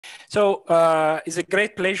So it's a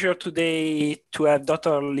great pleasure today to have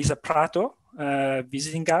Dr. Lisa Prato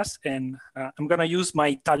visiting us, and I'm going to use my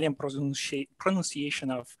Italian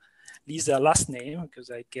pronunciation of Lisa's last name, because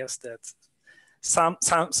I guess that some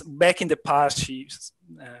back in the past she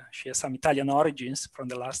has some Italian origins from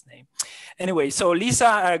the last name. Anyway, so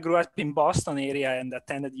Lisa grew up in Boston area and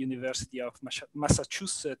attended the University of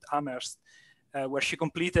Massachusetts Amherst, where she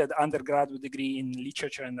completed undergraduate degree in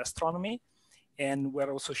literature and astronomy, and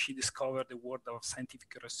where also she discovered the world of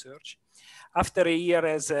scientific research. After a year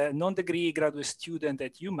as a non-degree graduate student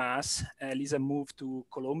at UMass, Lisa moved to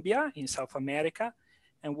Colombia in South America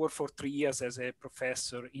and worked for 3 years as a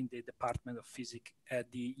professor in the Department of Physics at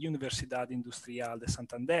the Universidad Industrial de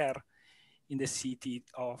Santander in the city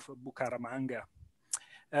of Bucaramanga.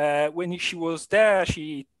 When she was there,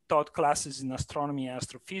 she taught classes in astronomy and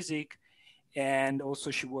astrophysics, and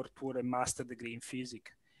also she worked for a master's degree in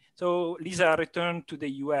physics. So Lisa returned to the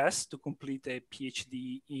US to complete a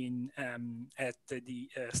PhD at the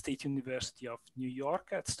State University of New York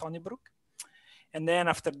at Stony Brook. And then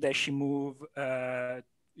after that, she moved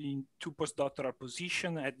into postdoctoral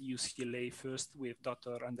position at UCLA, first with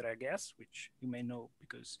Dr. Andrea Guess, which you may know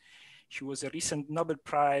because she was a recent Nobel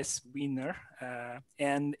Prize winner,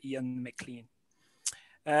 and Ian McLean.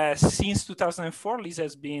 Since 2004, Lisa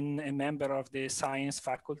has been a member of the science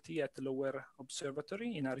faculty at the Lower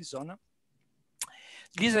Observatory in Arizona.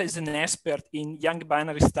 Lisa is an expert in young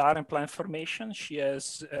binary star and planet formation. She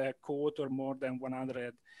has co-authored more than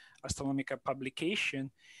 100 astronomical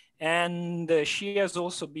publications, and she has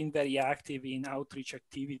also been very active in outreach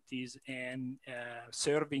activities and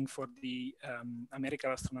serving for the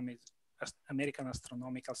American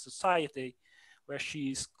Astronomical Society, where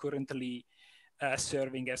she is currently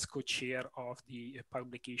serving as co-chair of the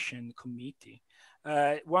publication committee.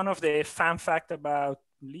 One of the fun facts about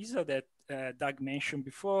Lisa that Doug mentioned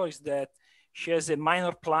before is that she has a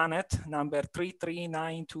minor planet number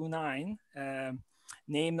 33929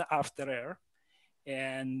 named after her,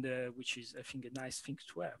 and which is, I think, a nice thing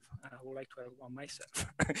to have. I would like to have one myself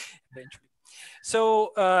eventually.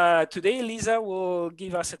 So today, Lisa will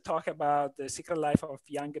give us a talk about the secret life of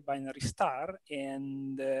young binary star.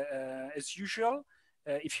 And as usual,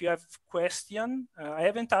 if you have question, I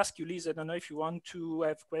haven't asked you, Lisa, I don't know if you want to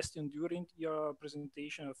have question during your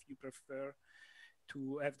presentation, or if you prefer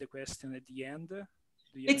to have the question at the end.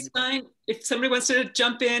 It's fine. If somebody wants to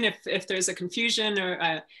jump in, if there's a confusion or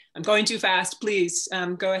I'm going too fast, please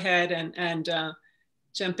go ahead and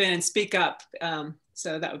jump in and speak up.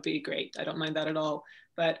 So that would be great. I don't mind that at all,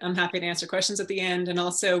 but I'm happy to answer questions at the end. And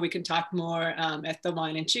also we can talk more at the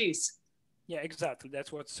wine and cheese. Yeah, exactly.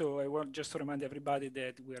 That's what, so I want just to remind everybody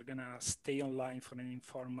that we're gonna stay online for an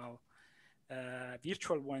informal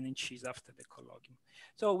virtual wine and cheese after the colloquium.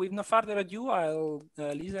 So with no further ado,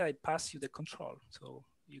 Lisa, I pass you the control. So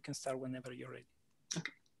you can start whenever you're ready.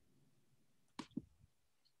 Okay.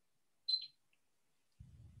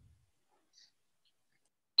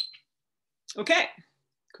 Okay,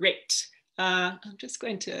 great. I'm just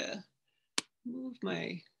going to move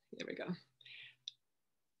my, there we go.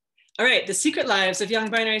 All right, the secret lives of young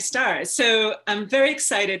binary stars. So I'm very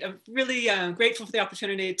excited. I'm really grateful for the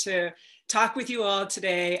opportunity to talk with you all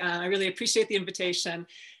today. I really appreciate the invitation.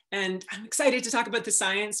 And I'm excited to talk about the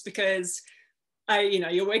science because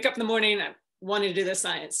you wake up in the morning wanting to do the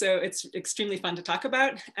science. So it's extremely fun to talk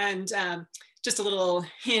about. And just a little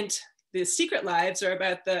hint, the secret lives are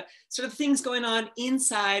about the sort of things going on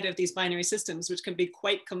inside of these binary systems, which can be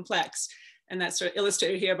quite complex. And that's sort of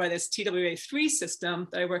illustrated here by this TWA3 system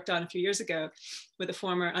that I worked on a few years ago with a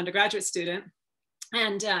former undergraduate student.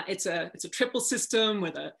 And it's a triple system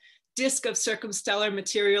with a disk of circumstellar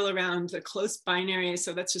material around the close binary.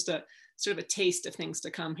 So that's just a sort of a taste of things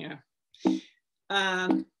to come here.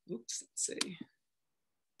 Oops, let's see.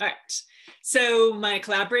 All right, so my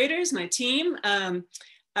collaborators, my team, I'm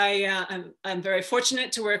very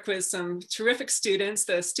fortunate to work with some terrific students.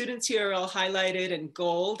 The students here are all highlighted in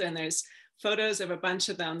gold, and there's photos of a bunch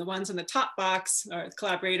of them. The ones in the top box are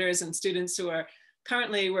collaborators and students who are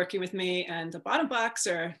currently working with me, and the bottom box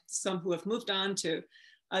are some who have moved on to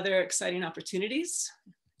other exciting opportunities.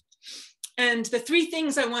 And the three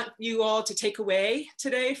things I want you all to take away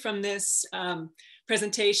today from this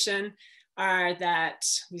presentation are that,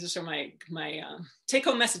 these are sort of my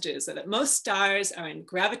take-home messages, that most stars are in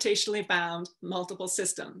gravitationally bound multiple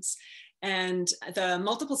systems. And the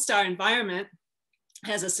multiple star environment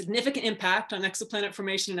has a significant impact on exoplanet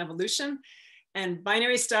formation and evolution. And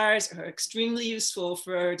binary stars are extremely useful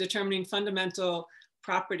for determining fundamental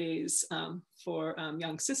properties for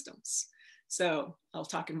young systems. So I'll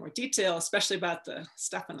talk in more detail, especially about the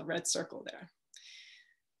stuff in the red circle there.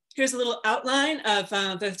 here's a little outline of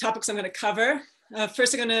the topics I'm going to cover.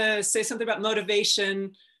 First, I'm going to say something about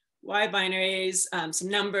motivation, why binaries, some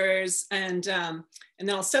numbers, and then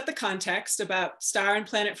I'll set the context about star and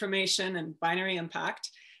planet formation and binary impact.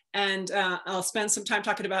 And I'll spend some time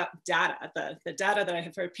talking about data, the data that I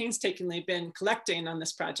have very painstakingly been collecting on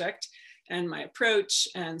this project, and my approach,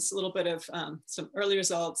 and a little bit of some early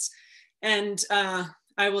results. And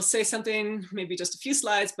I will say something, maybe just a few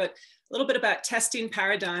slides, but a little bit about testing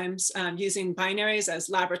paradigms using binaries as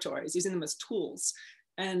laboratories, using them as tools.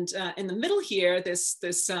 And in the middle here, this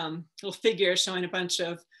little figure showing a bunch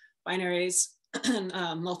of binaries and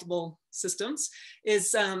multiple systems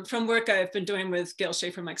is from work I've been doing with Gail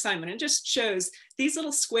Schaefer and Mike Simon. It just shows these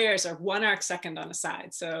little squares are 1 arcsecond on a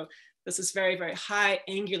side. So this is very, very high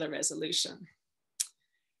angular resolution.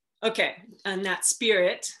 Okay, and that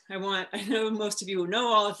spirit, I know most of you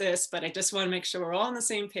know all of this, but I just want to make sure we're all on the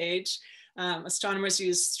same page. Astronomers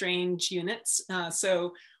use strange units.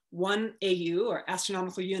 So 1 AU, or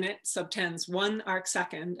astronomical unit, subtends 1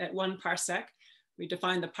 arcsecond at 1 parsec. We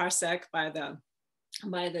define the parsec by the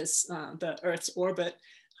Earth's orbit,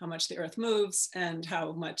 how much the Earth moves, and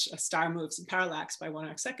how much a star moves in parallax by 1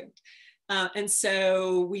 arcsecond. And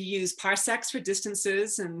so we use parsecs for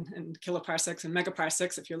distances and kiloparsecs and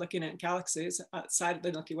megaparsecs if you're looking at galaxies outside of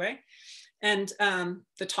the Milky Way. And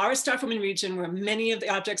the Taurus star forming region, where many of the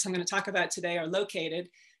objects I'm going to talk about today are located,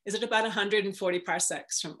 is at about 140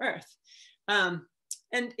 parsecs from Earth.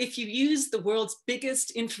 And if you use the world's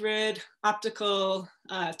biggest infrared optical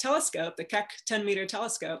telescope, the Keck 10-meter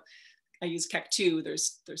telescope, I use Keck 2,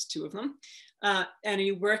 there's 2 of them, and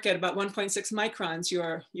you work at about 1.6 microns,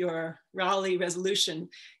 your Rayleigh resolution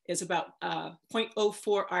is about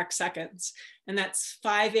 0.04 arcseconds. And that's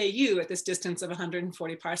 5 AU at this distance of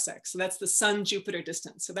 140 parsecs. So that's the Sun-Jupiter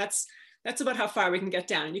distance. So that's about how far we can get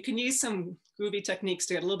down. You can use some groovy techniques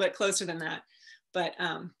to get a little bit closer than that. But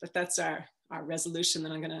that's our resolution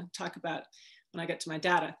that I'm going to talk about when I get to my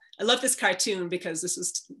data. I love this cartoon because this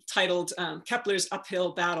is titled Kepler's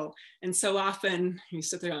Uphill Battle. And so often you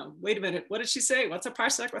sit there and wait a minute, what did she say? What's a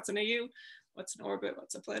parsec? What's an AU? What's an orbit?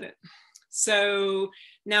 What's a planet? So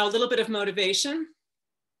now a little bit of motivation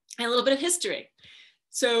and a little bit of history.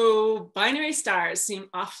 So binary stars seem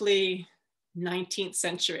awfully 19th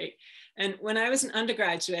century. And when I was an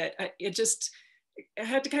undergraduate, I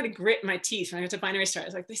had to kind of grit my teeth when I got to binary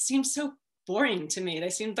stars. Like, they seemed so boring to me. They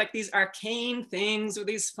seemed like these arcane things with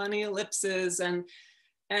these funny ellipses, and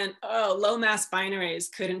oh, low mass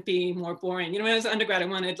binaries couldn't be more boring. You know, when I was an undergrad, I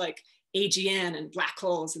wanted like AGN and black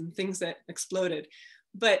holes and things that exploded.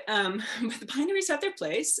 But the binaries have their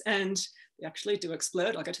place, and they actually do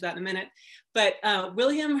explode. I'll get to that in a minute. But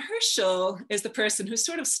William Herschel is the person who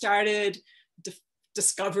sort of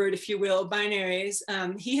discovered, if you will, binaries.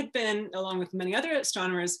 He had been, along with many other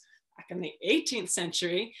astronomers back in the 18th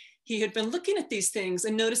century, he had been looking at these things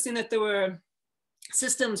and noticing that there were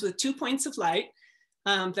systems with 2 points of light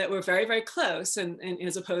that were very, very close, and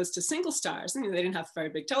as opposed to single stars. I mean, they didn't have very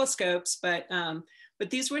big telescopes, but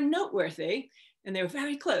these were noteworthy, and they were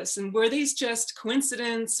very close. And were these just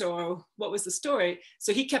coincidence, or what was the story?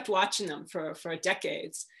 So he kept watching them for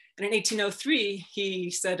decades. And in 1803,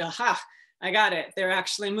 he said, aha, I got it. They're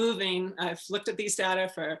actually moving. I've looked at these data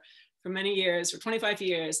for many years, for 25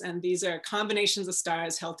 years, and these are combinations of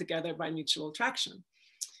stars held together by mutual attraction.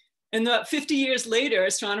 And about 50 years later,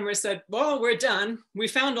 astronomers said, well, we're done. We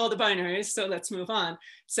found all the binaries, so let's move on.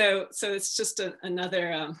 So it's just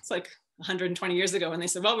another, it's like 120 years ago when they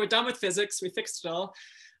said, well, we're done with physics, we fixed it all.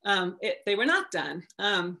 They were not done.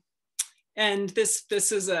 And this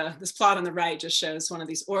plot on the right just shows one of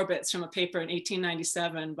these orbits from a paper in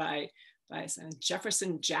 1897 by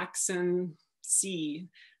Jefferson Jackson C.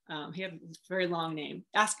 He had a very long name.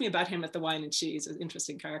 Ask me about him at the Wine and Cheese, an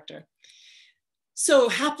interesting character. So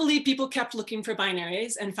happily, people kept looking for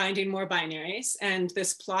binaries and finding more binaries. And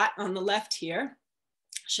this plot on the left here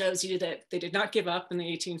shows you that they did not give up in the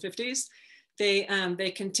 1850s.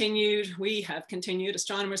 They continued, we have continued,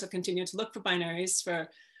 astronomers have continued to look for binaries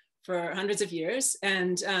for hundreds of years.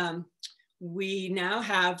 And we now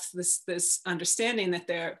have this understanding that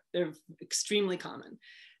they're extremely common.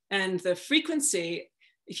 And the frequency,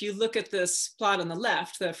 if you look at this plot on the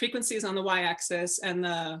left, the frequency is on the y-axis and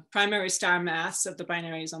the primary star mass of the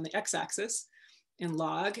binary is on the x-axis in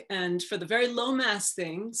log. And for the very low mass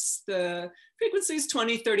things, the frequency is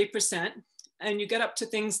 20, 30%. And you get up to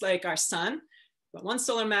things like our sun, but 1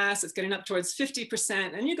 solar mass, it's getting up towards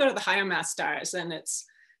 50%. And you go to the higher mass stars and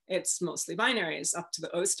it's mostly binaries, up to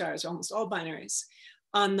the O stars, almost all binaries.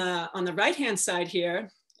 On the right-hand side here,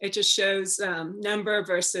 it just shows number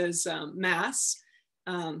versus mass.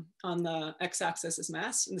 on the x-axis is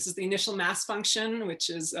mass. And this is the initial mass function, which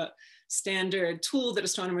is a standard tool that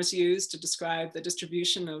astronomers use to describe the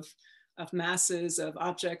distribution of masses of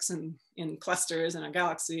objects in clusters in our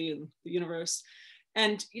galaxy and the universe.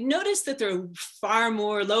 And you notice that there are far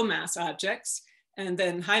more low mass objects and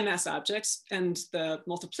then high mass objects, and the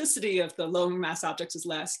multiplicity of the low mass objects is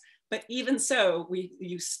less. But even so,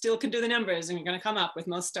 you still can do the numbers, and you're going to come up with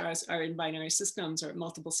most stars are in binary systems or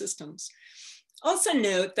multiple systems. Also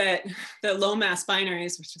note that the low mass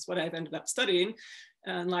binaries, which is what I've ended up studying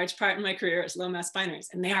in large part in my career, is low mass binaries,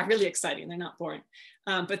 and they are really exciting. They're not boring,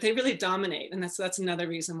 but they really dominate, and that's another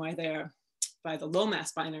reason why the low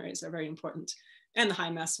mass binaries are very important. And the high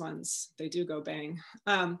mass ones, they do go bang.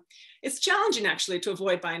 It's challenging actually to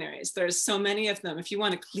avoid binaries. There's so many of them. If you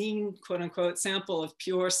want a clean, quote unquote, sample of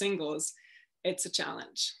pure singles, it's a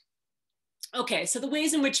challenge. Okay, so the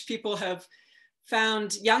ways in which people have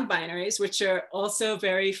found young binaries, which are also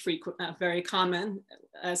very frequent, very common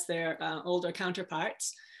as their older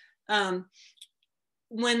counterparts.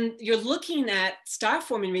 When you're looking at star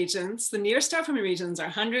forming regions, the nearest star forming regions are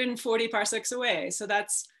 140 parsecs away. So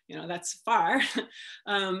that's far.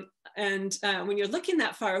 When you're looking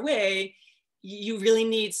that far away, you really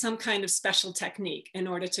need some kind of special technique in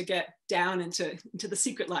order to get down into the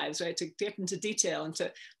secret lives, right? To get into detail and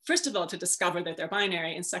to, first of all, to discover that they're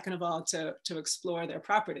binary, and second of all, to explore their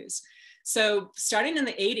properties. So starting in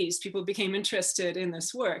the 80s, people became interested in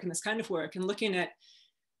this work, in this kind of work, and looking at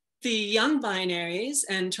the young binaries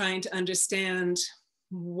and trying to understand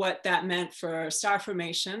what that meant for star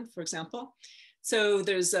formation, for example. So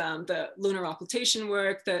there's the lunar occultation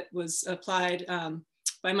work that was applied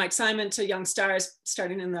by Mike Simon to young stars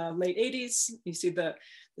starting in the late 80s. You see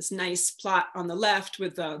this nice plot on the left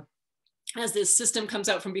with as this system comes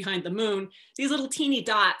out from behind the moon, these little teeny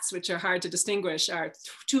dots, which are hard to distinguish, are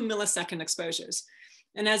 2 millisecond exposures.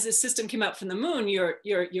 And as this system came out from the moon, your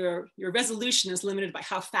resolution is limited by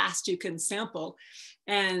how fast you can sample.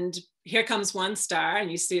 And here comes one star,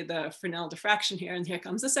 and you see the Fresnel diffraction here, and here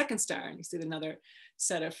comes the second star, and you see another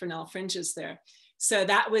set of Fresnel fringes there. So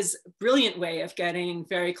that was a brilliant way of getting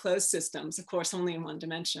very close systems, of course, only in one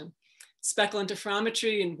dimension. Speckle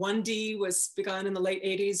interferometry in 1D was begun in the late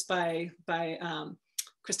 80s by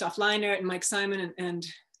Christoph Leinert and Mike Simon and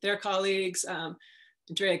their colleagues.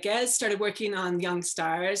 Andrea Ghez started working on young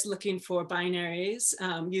stars, looking for binaries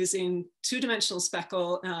using two-dimensional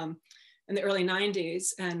speckle in the early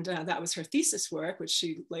 90s. And that was her thesis work, which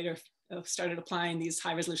she later started applying these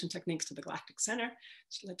high-resolution techniques to the galactic center,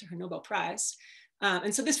 which led to her Nobel Prize.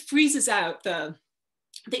 And so this freezes out the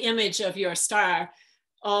image of your star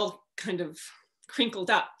all kind of crinkled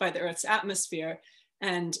up by the Earth's atmosphere.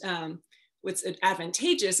 And what's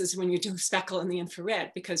advantageous is when you do speckle in the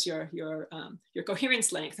infrared, because your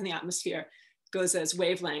coherence length in the atmosphere goes as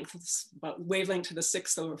wavelength, about wavelength to the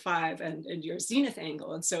 6/5, and your zenith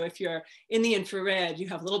angle. And so if you're in the infrared, you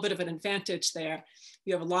have a little bit of an advantage there.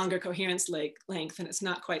 You have a longer coherence length, and it's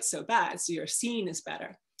not quite so bad, so your seeing is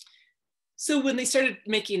better. So when they started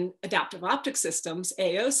making adaptive optic systems,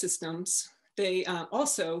 AO systems, they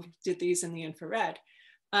also did these in the infrared.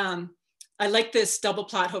 I like this double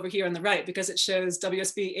plot over here on the right because it shows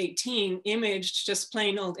WSB 18 imaged, just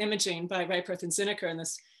plain old imaging by Reiperth and Zinnecker in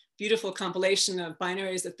this beautiful compilation of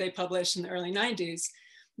binaries that they published in the early 90s.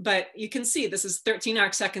 But you can see this is 13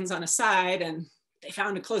 arc seconds on a side, and they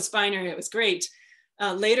found a close binary. It was great.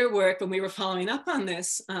 Later work, when we were following up on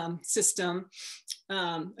this system,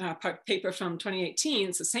 paper from 2018,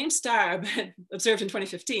 it's the same star, but observed in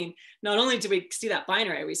 2015. Not only do we see that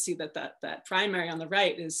binary, we see that that primary on the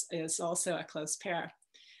right is also a close pair.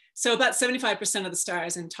 So about 75% of the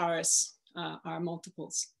stars in Taurus are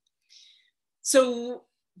multiples. So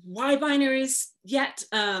why binaries yet?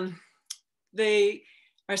 They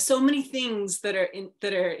are so many things that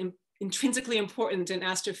are intrinsically important in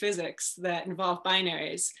astrophysics that involve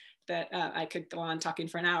binaries that I could go on talking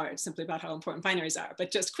for an hour simply about how important binaries are. But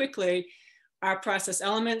just quickly, our process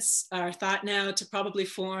elements are thought now to probably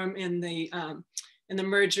form in the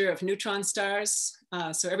merger of neutron stars.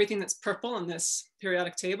 So everything that's purple in this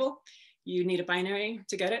periodic table, you need a binary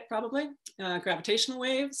to get it probably. Gravitational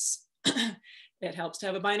waves, it helps to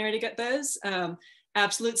have a binary to get those.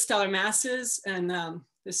 Absolute stellar masses, and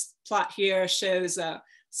this plot here shows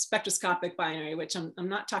spectroscopic binary, which I'm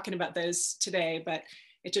not talking about those today, but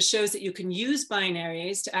it just shows that you can use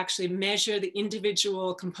binaries to actually measure the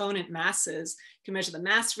individual component masses. You can measure the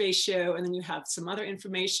mass ratio, and then you have some other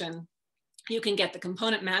information. You can get the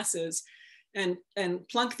component masses and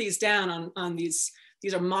plunk these down on these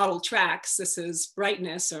are model tracks. This is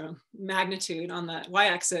brightness or magnitude on the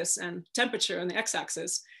y-axis and temperature on the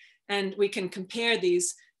x-axis. And we can compare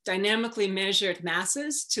these dynamically measured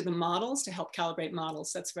masses to the models to help calibrate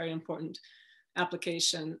models. That's a very important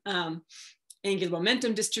application. Angular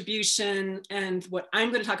momentum distribution, and what I'm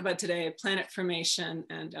going to talk about today, planet formation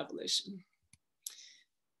and evolution.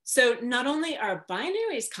 So not only are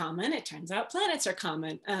binaries common, it turns out planets are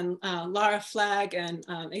common. And Lara Flagg and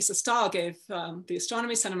Asa Stahl gave the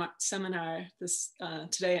astronomy seminar this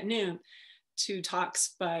today at noon, 2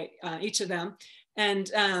 talks by each of them.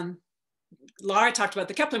 And Lara talked about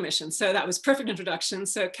the Kepler mission. So that was perfect introduction.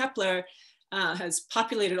 So Kepler has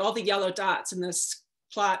populated all the yellow dots in this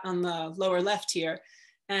plot on the lower left here.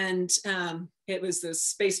 And it was this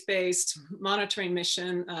space-based monitoring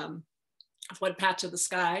mission of one patch of the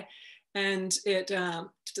sky. And it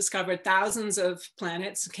discovered thousands of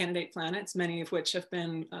planets, candidate planets, many of which have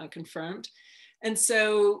been confirmed. And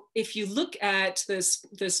so if you look at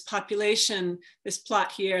this population, this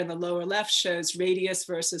plot here in the lower left shows radius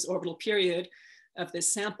versus orbital period of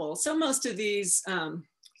this sample. So most of these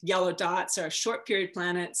yellow dots are short period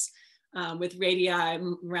planets with radii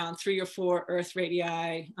around 3 or 4 Earth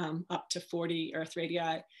radii, up to 40 Earth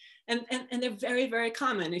radii. And they're very, very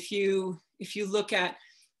common. If you look at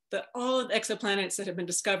all of the exoplanets that have been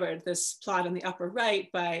discovered, this plot on the upper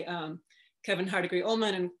right by Kevin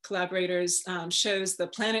Hardigree-Ullman and collaborators shows the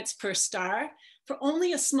planets per star for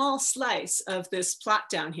only a small slice of this plot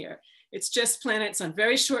down here. It's just planets on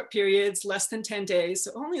very short periods, less than 10 days,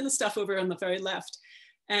 so only the stuff over on the very left.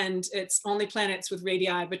 And it's only planets with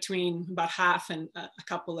radii between about half and a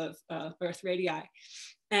couple of Earth radii.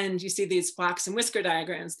 And you see these box and whisker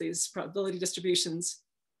diagrams, these probability distributions,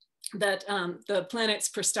 that the planets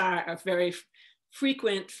per star are very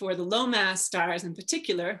frequent for the low mass stars in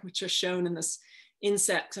particular, which are shown in this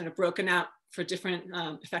inset kind of broken out for different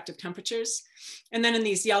effective temperatures. And then in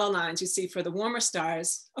these yellow lines, you see for the warmer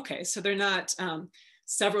stars, okay, so they're not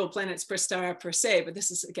several planets per star per se, but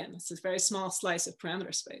this is, again, this is a very small slice of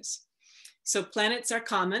parameter space. So planets are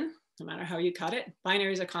common, no matter how you cut it.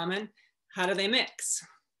 Binaries are common. How do they mix?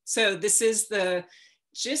 So this is the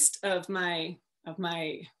gist of my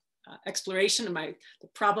exploration of the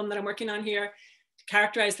problem that I'm working on here, to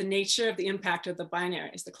characterize the nature of the impact of the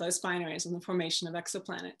binaries, the close binaries, on the formation of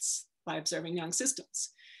exoplanets by observing young systems.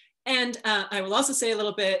 And I will also say a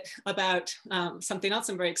little bit about something else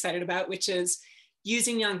I'm very excited about, which is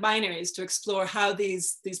using young binaries to explore how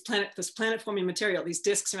this planet forming material, these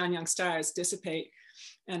disks around young stars, dissipate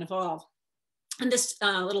and evolve. And this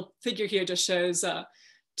little figure here just shows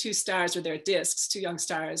 2 stars or their disks, 2 young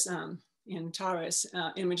stars in Taurus,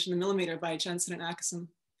 imaged in a millimeter by Jensen and Ackerson.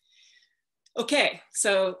 Okay,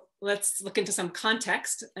 so let's look into some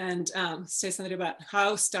context and say something about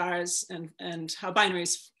how stars and how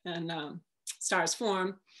binaries and stars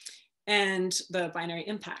form and the binary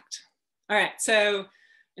impact. All right, so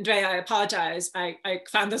Andrea, I apologize. I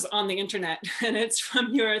found this on the internet and it's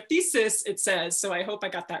from your thesis, it says, so I hope I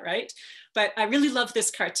got that right. But I really love this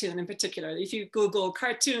cartoon in particular. If you Google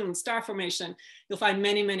cartoon star formation, you'll find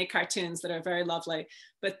many, many cartoons that are very lovely.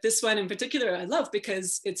 But this one in particular, I love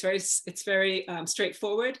because it's very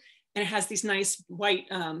straightforward, and it has these nice white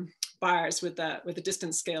bars with the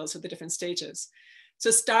distance scales of the different stages. So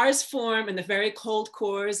stars form in the very cold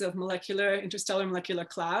cores of interstellar molecular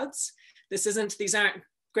clouds. These aren't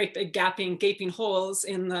great big gaping holes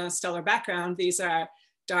in the stellar background. These are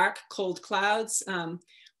dark, cold clouds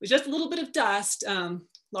with just a little bit of dust.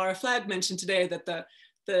 Lara Flagg mentioned today that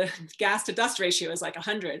the gas to dust ratio is like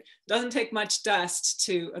 100. It doesn't take much dust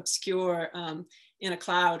to obscure in a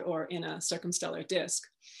cloud or in a circumstellar disk.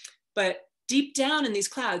 But deep down in these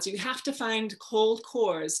clouds, you have to find cold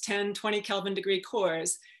cores, 10, 20 Kelvin degree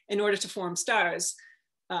cores, in order to form stars.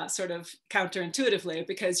 Sort of counterintuitively,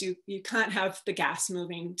 because you can't have the gas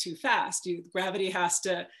moving too fast. Gravity has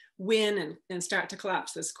to win and start to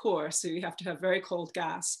collapse this core. So you have to have very cold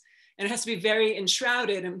gas. And it has to be very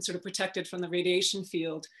enshrouded and sort of protected from the radiation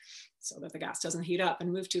field so that the gas doesn't heat up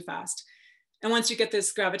and move too fast. And once you get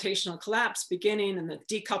this gravitational collapse beginning and the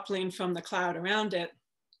decoupling from the cloud around it,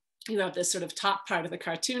 you have this sort of top part of the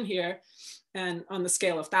cartoon here. And on the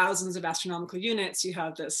scale of thousands of astronomical units, you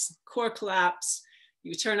have this core collapse.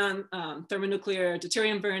 You turn on thermonuclear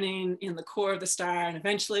deuterium burning in the core of the star, and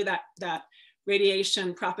eventually that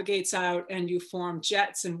radiation propagates out and you form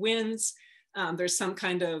jets and winds. There's some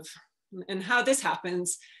kind of, and how this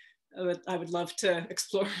happens, I would love to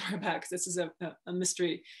explore more about, because this is a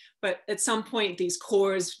mystery. But at some point, these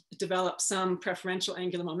cores develop some preferential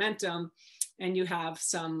angular momentum, and you have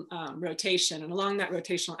some rotation. And along that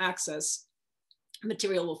rotational axis,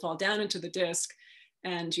 material will fall down into the disk,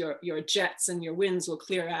 and your jets and your winds will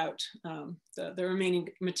clear out the remaining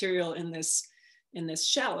material in this in this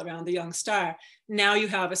shell around the young star. Now you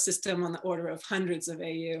have a system on the order of hundreds of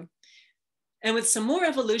AU. And with some more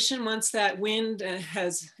evolution, once that wind and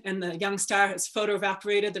the young star has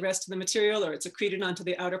photoevaporated the rest of the material, or it's accreted onto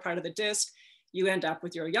the outer part of the disk, you end up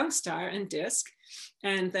with your young star and disk.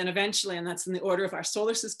 And then eventually, and that's in the order of our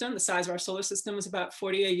solar system, the size of our solar system is about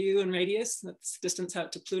 40 AU in radius, that's distance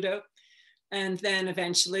out to Pluto. And then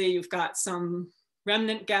eventually you've got some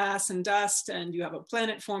remnant gas and dust, and you have a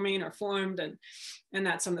planet forming or formed, and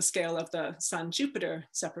that's on the scale of the Sun-Jupiter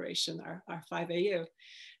separation, our 5 AU.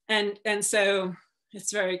 And so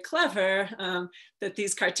it's very clever that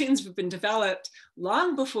these cartoons have been developed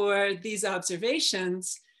long before these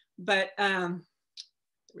observations, but there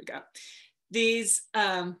we go. These,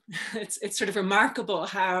 it's sort of remarkable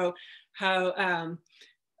how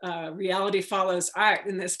reality follows art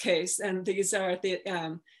in this case. And these are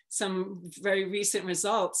some very recent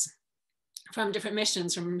results from different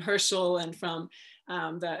missions, from Herschel and from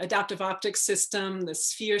the adaptive optics system, the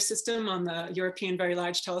sphere system on the European Very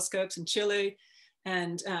Large Telescopes in Chile,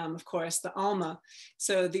 and of course the ALMA.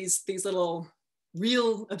 So these little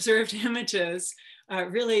real observed images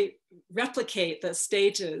really replicate the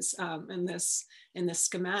stages in this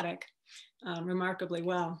schematic remarkably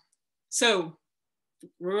well. So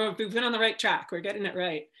we've been on the right track, we're getting it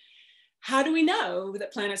right. How do we know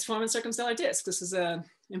that planets form in circumstellar disks? This is an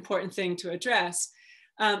important thing to address.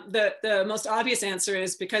 The most obvious answer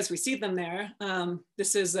is because we see them there.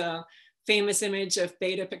 This is a famous image of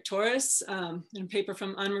Beta Pictoris in a paper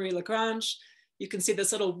from Anne-Marie Lagrange. You can see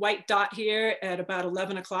this little white dot here at about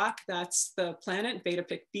 11 o'clock. That's the planet Beta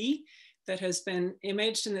Pic B that has been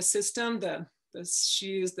imaged in the system. She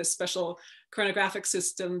used this special chronographic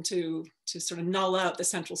system to sort of null out the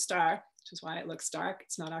central star, which is why it looks dark.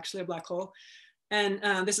 It's not actually a black hole.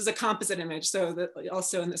 And this is a composite image. So that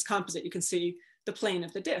also in this composite, you can see the plane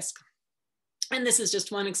of the disk. And this is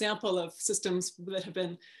just one example of systems that have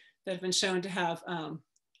been shown to have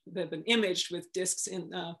that have been imaged with disks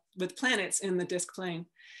with planets in the disk plane.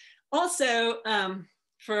 Also,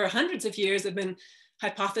 for hundreds of years, have been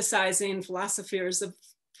hypothesizing, philosophers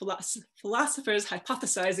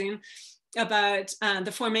hypothesizing about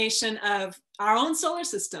the formation of our own solar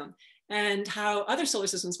system and how other solar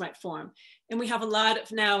systems might form. And we have a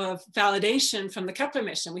lot now of validation from the Kepler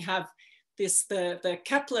mission. We have the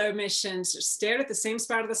Kepler missions stared at the same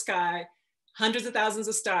spot of the sky, hundreds of thousands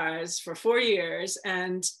of stars for 4 years,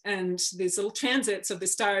 and these little transits of the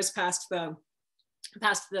stars past the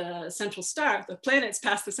central star, the planets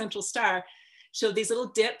past the central star, show these little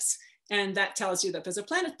dips, and that tells you that there's a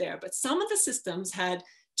planet there. But some of the systems had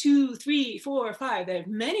 2, 3, 4, 5. They have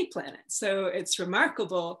many planets, so it's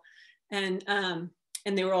remarkable, and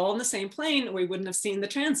they were all in the same plane, or we wouldn't have seen the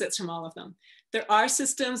transits from all of them. There are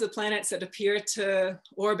systems of planets that appear to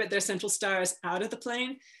orbit their central stars out of the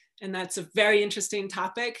plane, and that's a very interesting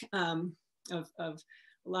topic of a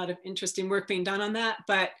lot of interesting work being done on that.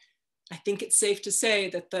 But I think it's safe to say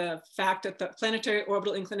that the fact that the planetary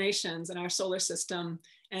orbital inclinations in our solar system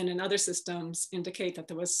and in other systems indicate that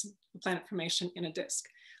there was a planet formation in a disk.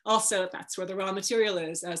 Also, that's where the raw material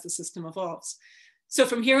is as the system evolves. So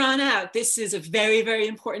from here on out, this is a very, very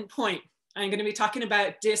important point. I'm going to be talking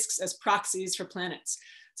about disks as proxies for planets.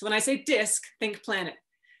 So when I say disk, think planet,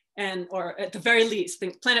 or at the very least,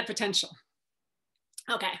 think planet potential.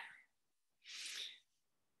 Okay.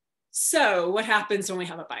 So what happens when we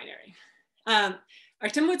have a binary?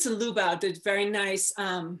 Artemowitz and Lubau did very nice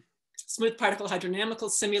smooth particle hydrodynamical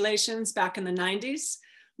simulations back in the 90s,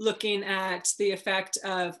 looking at the effect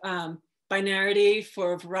of binarity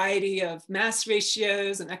for a variety of mass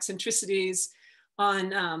ratios and eccentricities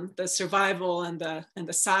on the survival and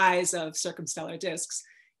the size of circumstellar disks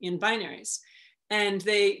in binaries. And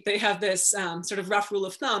they have this sort of rough rule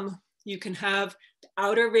of thumb. You can have the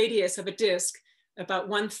outer radius of a disk about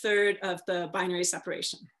 1/3 of the binary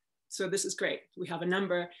separation. So this is great. We have a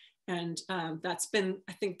number, and that's been,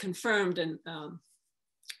 I think, confirmed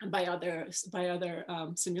by other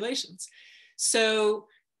simulations. So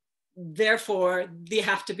therefore, they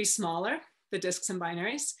have to be smaller, the disks and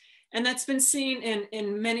binaries. And that's been seen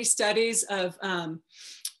in many studies of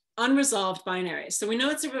unresolved binaries. So we know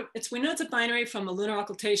it's a binary from a lunar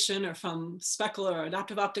occultation or from speckle or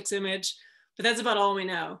adaptive optics image, but that's about all we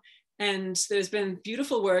know. And there's been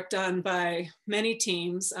beautiful work done by many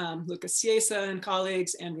teams, Lucas Ciesa and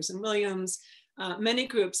colleagues, Andrews and Williams. Many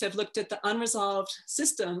groups have looked at the unresolved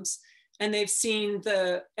systems, and they've seen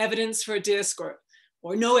the evidence for a disk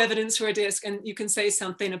or no evidence for a disk. And you can say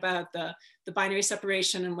something about the binary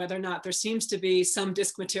separation and whether or not there seems to be some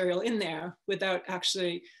disk material in there without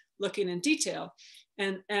actually looking in detail.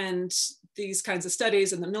 And these kinds of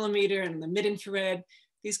studies in the millimeter and the mid-infrared,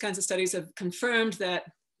 these kinds of studies have confirmed that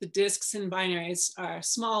the disks in binaries are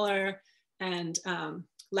smaller and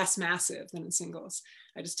less massive than in singles.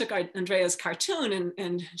 I just took Andrea's cartoon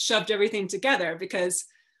and shoved everything together because,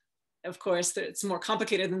 of course, it's more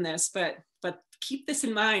complicated than this, but keep this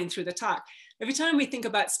in mind through the talk. Every time we think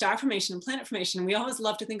about star formation and planet formation, we always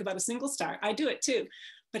love to think about a single star. I do it too,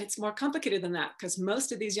 but it's more complicated than that because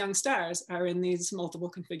most of these young stars are in these multiple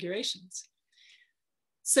configurations.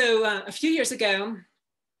 So a few years ago,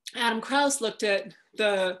 Adam Krause looked at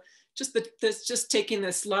just taking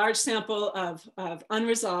this large sample of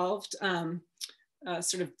unresolved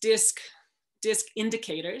sort of disk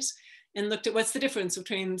indicators and looked at what's the difference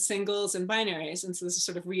between singles and binaries. And so this is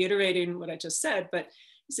sort of reiterating what I just said, but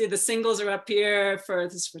you see the singles are up here for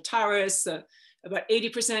Taurus, about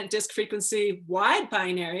 80% disk frequency. Wide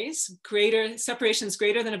binaries, separations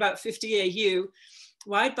greater than about 50 AU.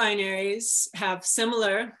 Wide binaries have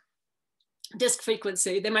similar disk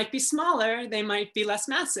frequency. They might be smaller, they might be less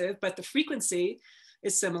massive, but the frequency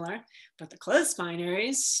is similar. But the close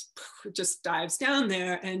binaries just dives down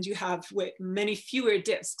there and you have many fewer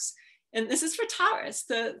disks. And this is for Taurus.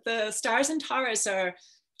 The stars in Taurus are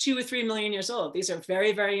 2 or 3 million years old. These are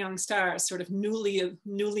very, very young stars, sort of newly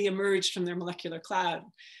emerged from their molecular cloud.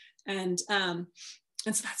 And so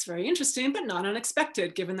that's very interesting, but not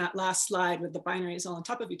unexpected, given that last slide with the binaries all on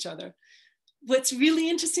top of each other. What's really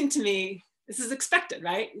interesting to me, this is expected,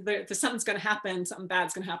 right? Something's going to happen, something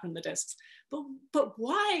bad's going to happen in the disks. But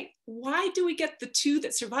why do we get the 2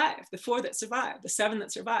 that survive, the 4 that survive, the 7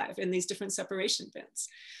 that survive in these different separation bins?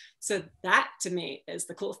 So that to me is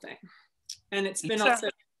the cool thing. And it's been also,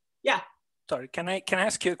 yeah. Sorry, can I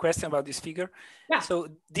ask you a question about this figure? Yeah. So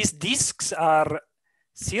these disks are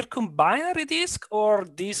circumbinary disk or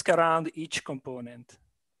disk around each component?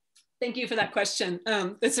 Thank you for that question.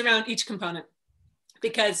 It's around each component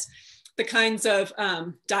because the kinds of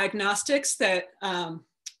diagnostics that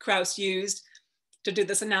Krause used to do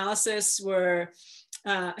this analysis were,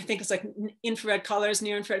 I think it's like infrared colors,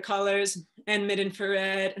 near infrared colors, and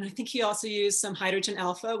mid-infrared. And I think he also used some hydrogen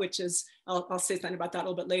alpha, which is, I'll say something about that a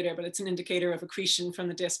little bit later, but it's an indicator of accretion from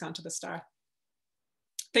the disk onto the star.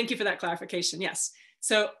 Thank you for that clarification, yes.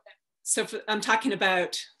 So I'm talking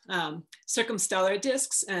about circumstellar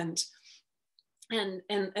disks and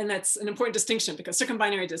that's an important distinction because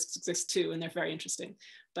circumbinary disks exist too, and they're very interesting.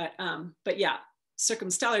 But yeah,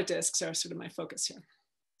 circumstellar disks are sort of my focus here.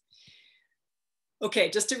 Okay,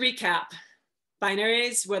 just to recap,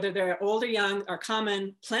 binaries, whether they're old or young, are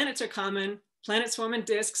common. Planets are common. Planets form in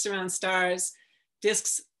disks around stars.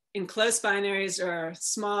 Disks in close binaries are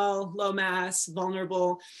small, low mass,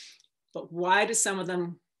 vulnerable. But why do some of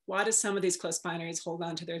these close binaries hold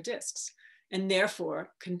on to their disks and therefore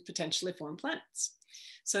can potentially form planets?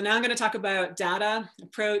 So now I'm going to talk about data,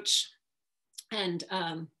 approach, and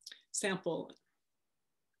sample.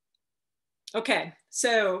 Okay,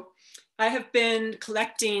 so I have been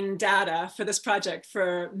collecting data for this project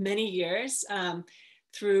for many years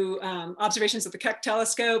through observations of the Keck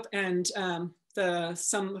telescope and a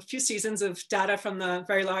few seasons of data from the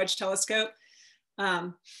Very Large Telescope.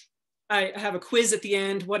 I have a quiz at the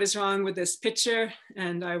end, what is wrong with this picture?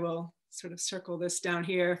 And I will sort of circle this down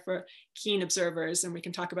here for keen observers, and we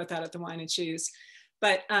can talk about that at the Wine and Cheese.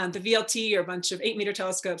 But the VLT, or a bunch of 8-meter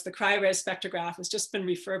telescopes, the cryo-res spectrograph has just been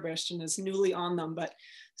refurbished and is newly on them. But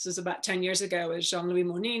this was about 10 years ago with Jean-Louis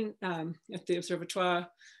Monin at the Observatoire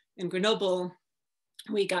in Grenoble.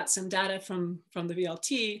 We got some data from the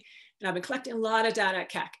VLT, and I've been collecting a lot of data at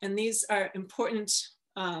Keck. And these are important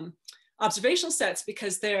observational sets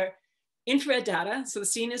because they're infrared data, so the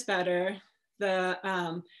scene is better.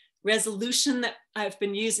 The resolution that I've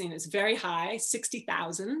been using is very high,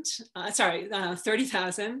 30,000.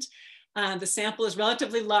 The sample is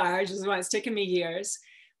relatively large, which is why it's taken me years,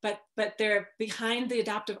 but they're behind the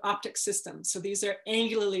adaptive optics system. So these are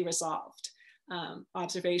angularly resolved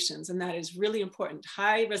observations, and that is really important.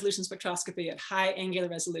 High resolution spectroscopy at high angular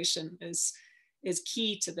resolution is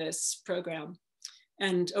key to this program.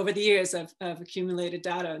 And over the years, I've accumulated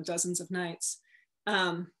data on dozens of nights.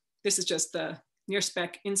 This is just the near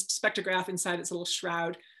spectrograph inside its little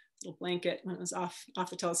shroud, little blanket when it was off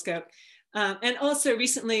the telescope. And also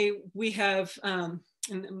recently we have, and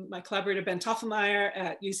my collaborator Ben Toffelmeyer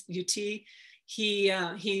at UT, he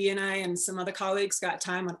and I and some other colleagues got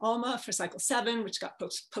time on ALMA for cycle 7, which got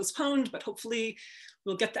postponed, but hopefully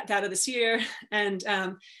we'll get that data this year. And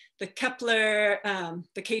the Kepler,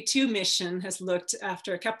 the K2 mission has looked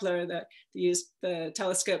after Kepler, that used the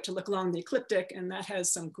telescope to look along the ecliptic, and that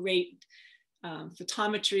has some great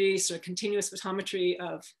photometry, sort of continuous photometry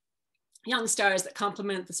of young stars that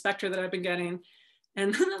complement the spectra that I've been getting.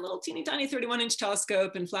 And then a little teeny tiny 31-inch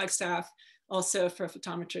telescope in Flagstaff, also for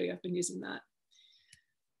photometry. I've been using that.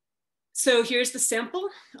 So here's the sample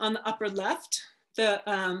on the upper left,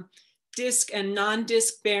 the disk and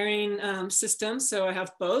non-disk bearing systems. So I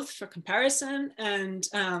have both for comparison, and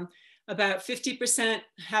about 50%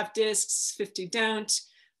 have disks, 50 don't.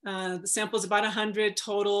 The sample is about 100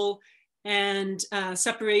 total, and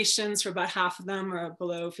separations for about half of them are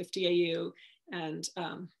below 50 AU, and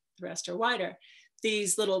the rest are wider.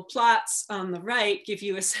 These little plots on the right give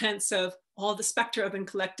you a sense of all the spectra I've been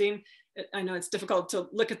collecting. I know it's difficult to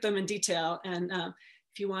look at them in detail, and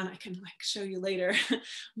if you want, I can like show you later.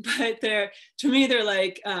 But to me, they're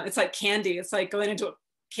like, it's like candy. It's like going into a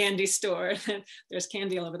candy store. There's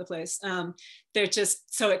candy all over the place. They're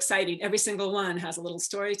just so exciting. Every single one has a little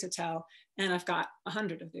story to tell, and I've got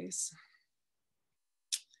 100 of these.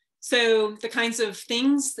 So the kinds of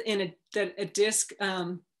things that a disk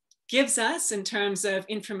gives us in terms of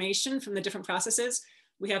information from the different processes.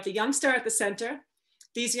 We have the young star at the center.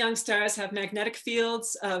 These young stars have magnetic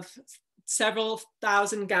fields of several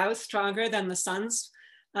thousand Gauss stronger than the sun's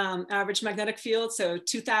average magnetic field, so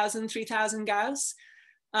 2,000, 3,000 Gauss.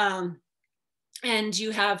 And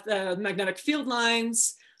you have the magnetic field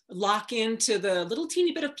lines lock into the little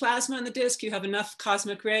teeny bit of plasma in the disk. You have enough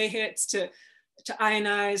cosmic ray hits to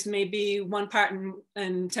ionize maybe 1 part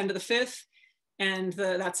in 10 to the 5th. And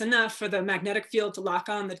that's enough for the magnetic field to lock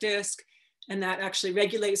on the disk. And that actually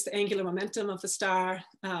regulates the angular momentum of the star.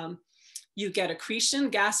 You get accretion,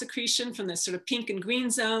 gas accretion from the sort of pink and green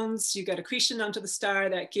zones. You get accretion onto the star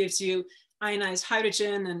that gives you ionized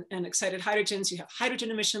hydrogen and excited hydrogens. You have hydrogen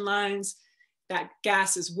emission lines. That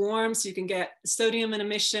gas is warm, so you can get sodium in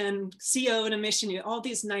emission, CO in emission, all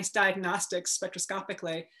these nice diagnostics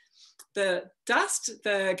spectroscopically. The dust,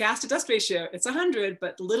 the gas to dust ratio, it's 100,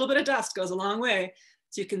 but a little bit of dust goes a long way.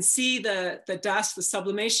 So you can see the dust, the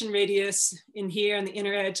sublimation radius in here on the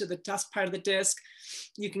inner edge of the dust part of the disk.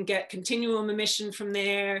 You can get continuum emission from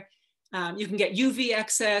there. You can get UV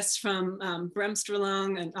excess from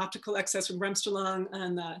bremsstrahlung and optical excess from bremsstrahlung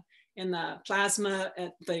and in the plasma,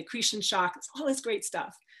 at the accretion shock. It's all this great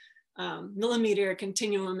stuff. Millimeter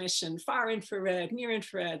continuum emission, far infrared, near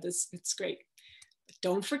infrared. It's great. But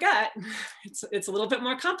don't forget, it's a little bit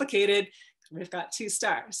more complicated. We've got 2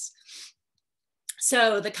 stars.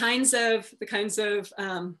 So the kinds of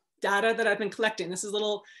data that I've been collecting, this is a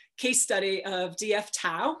little case study of DF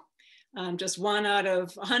tau, just 1 out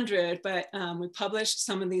of 100, but we published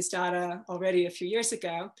some of these data already a few years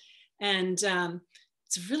ago. And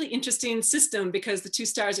it's a really interesting system because the 2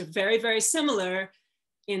 stars are very, very similar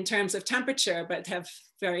in terms of temperature, but have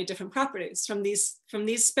very different properties. From these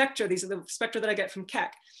spectra, these are the spectra that I get from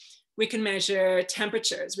Keck. We can measure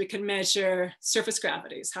temperatures. We can measure surface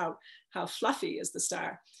gravities, how fluffy is the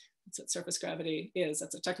star. That's what surface gravity is,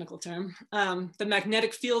 that's a technical term. The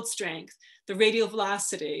magnetic field strength, the radial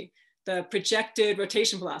velocity, the projected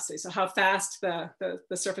rotation velocity, so how fast the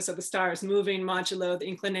surface of the star is moving modulo the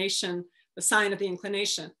inclination, the sign of the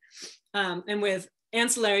inclination. And with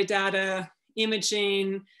ancillary data,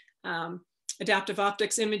 imaging, adaptive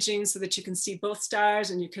optics imaging so that you can see both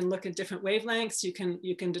stars and you can look at different wavelengths.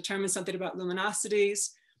 You can determine something about luminosities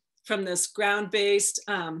from this ground-based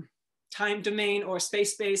time domain or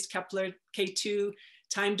space-based Kepler K2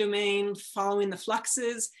 time domain following the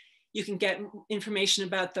fluxes. You can get information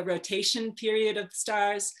about the rotation period of the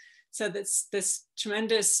stars. So that's this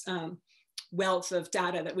tremendous wealth of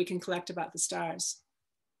data that we can collect about the stars.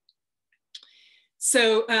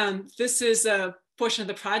 So this is a portion of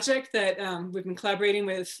the project that we've been collaborating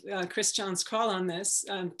with Chris Johns-Kroll on this,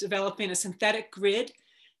 developing a synthetic grid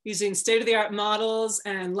using state-of-the-art models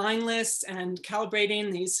and line lists and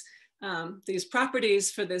calibrating these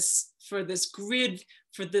properties for this grid,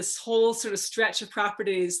 for this whole sort of stretch of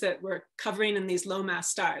properties that we're covering in these low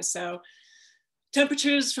mass stars. So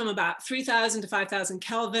temperatures from about 3,000 to 5,000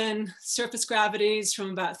 Kelvin, surface gravities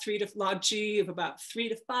from about 3 to log G of about 3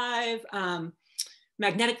 to 5,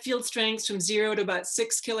 magnetic field strengths from 0 to about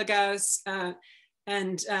 6 kilogauss,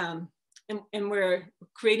 and we're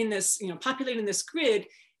creating this, populating this grid,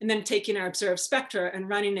 and then taking our observed spectra and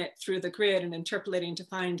running it through the grid and interpolating to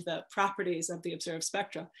find the properties of the observed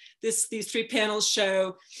spectra. These 3 panels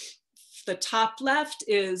show the top left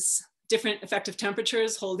is different effective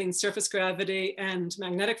temperatures holding surface gravity and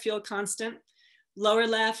magnetic field constant. Lower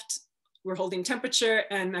left, we're holding temperature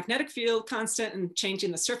and magnetic field constant and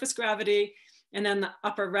changing the surface gravity. And then the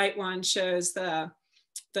upper right one shows the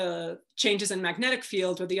changes in magnetic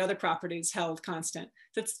field where the other properties held constant.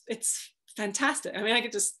 It's fantastic. I mean, I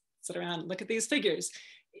could just sit around and look at these figures.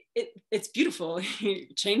 it's beautiful. You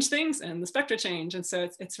change things and the spectra change. And so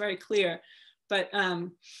it's very clear. But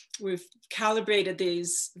we've calibrated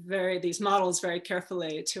these models very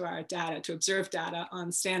carefully to our data, to observe data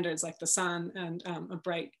on standards like the sun and a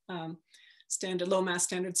bright low mass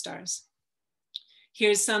standard stars.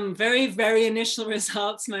 Here's some very, very initial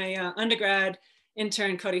results. My undergrad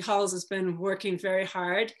intern, Cody Hulls, has been working very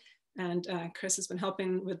hard, and Chris has been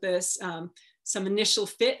helping with this. Some initial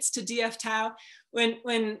fits to DF tau.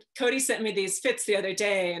 When Cody sent me these fits the other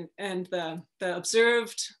day, and the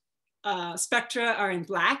observed spectra are in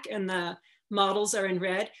black and the models are in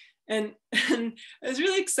red. And I was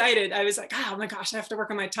really excited. I was like, oh my gosh, I have to work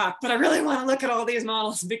on my talk, but I really want to look at all these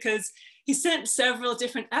models, because he sent several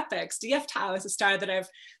different epochs. DF tau is a star that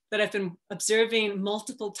I've been observing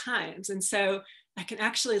multiple times. And so I can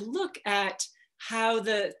actually look at how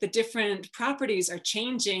the different properties are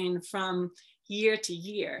changing from year to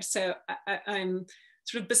year. So I'm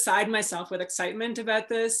sort of beside myself with excitement about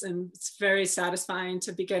this, and it's very satisfying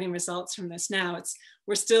to be getting results from this now.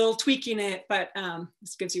 We're still tweaking it, but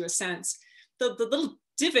this gives you a sense. The little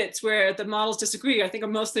divots where the models disagree, I think, are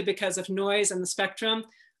mostly because of noise in the spectrum,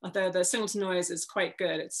 although the signal to noise is quite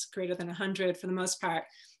good. It's greater than 100 for the most part,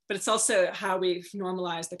 but it's also how we've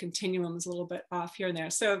normalized the continuum is a little bit off here and there.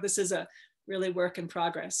 So this is a really work in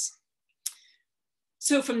progress.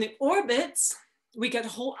 So from the orbits, we get a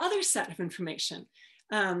whole other set of information.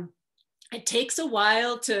 It takes a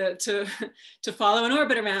while to follow an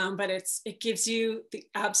orbit around, but it gives you the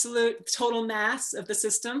absolute total mass of the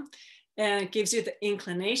system, and it gives you the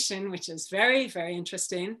inclination, which is very, very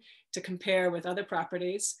interesting to compare with other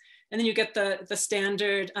properties. And then you get the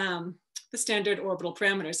standard orbital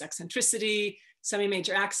parameters, eccentricity,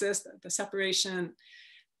 semi-major axis, the separation.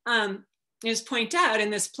 Just point out in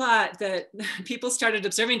this plot that people started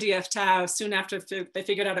observing DF tau soon after they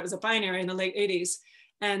figured out it was a binary in the late 80s.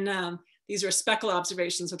 And these were speckle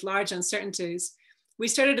observations with large uncertainties. We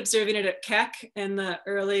started observing it at Keck in the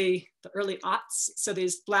early aughts. So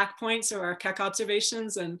these black points are our Keck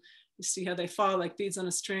observations, and you see how they fall like beads on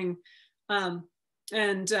a string. And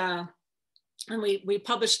we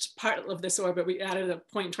published part of this orbit. We added a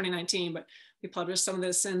point in 2019, but we published some of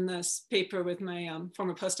this in this paper with my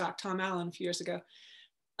former postdoc, Tom Allen, a few years ago.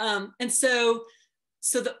 And so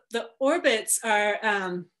the orbits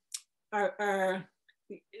are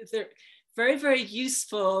they're very, very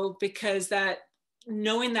useful, because that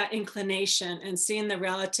knowing that inclination and seeing the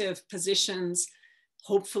relative positions,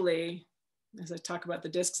 hopefully, as I talk about the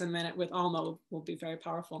disks in a minute with ALMA, will be very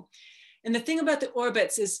powerful. And the thing about the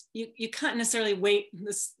orbits is you can't necessarily wait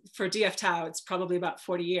this for DF tau. It's probably about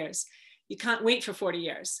 40 years. You can't wait for 40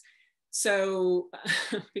 years. So,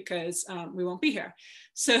 because we won't be here.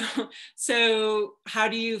 So how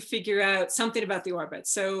do you figure out something about the orbit?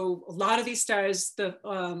 So a lot of these stars, the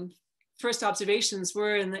first observations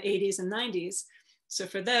were in the 80s and 90s. So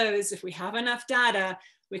for those, if we have enough data,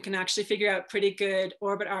 we can actually figure out pretty good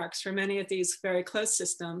orbit arcs for many of these very close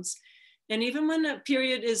systems. And even when a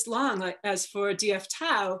period is long, like as for DF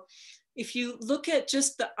tau, if you look at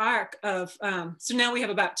just the arc of, so now we have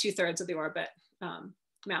about 2/3 of the orbit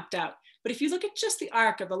mapped out. But if you look at just the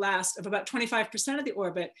arc of about 25% of the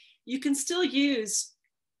orbit, you can still use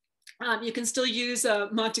a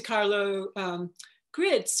Monte Carlo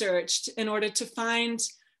grid search in order to find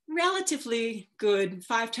relatively good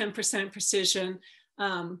 5–10% precision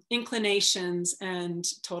inclinations and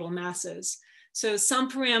total masses. So some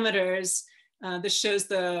parameters, this shows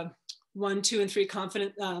the 1, 2, and 3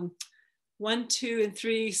 1, 2, and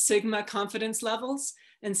 3 sigma confidence levels.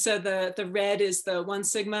 And so the red is the 1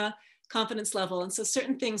 sigma confidence level. And so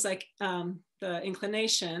certain things like the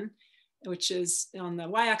inclination, which is on the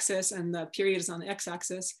y-axis, and the period is on the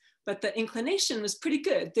x-axis, but the inclination was pretty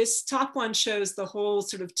good. This top one shows the whole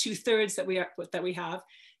sort of 2/3 that we have.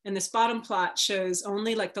 And this bottom plot shows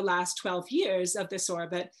only like the last 12 years of this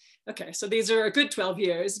orbit. Okay, so these are a good 12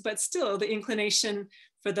 years, but still the inclination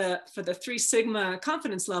for the 3 sigma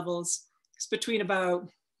confidence levels is between about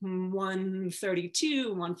 132,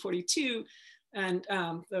 142, and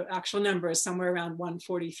the actual number is somewhere around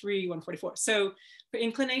 143, 144. So for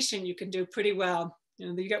inclination, you can do pretty well.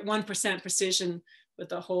 You get 1% precision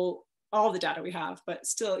with all the data we have, but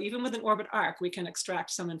still, even with an orbit arc, we can extract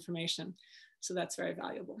some information. So that's very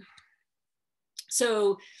valuable.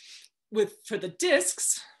 So for the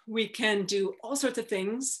disks, we can do all sorts of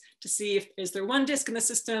things to see is there 1 disk in the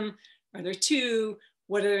system? Are there 2?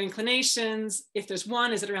 What are their inclinations? If there's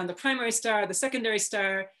 1, is it around the primary star, the secondary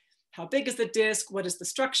star? How big is the disk? What is the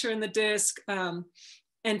structure in the disk?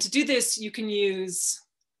 And to do this, you can use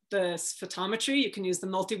the photometry. You can use the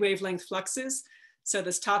multi-wavelength fluxes. So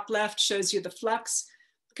this top left shows you the flux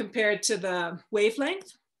compared to the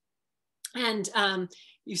wavelength. And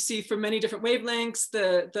you see for many different wavelengths,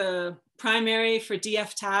 the primary for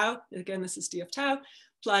DF tau, again, this is DF tau,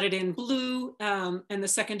 plotted in blue, and the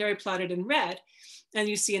secondary plotted in red. And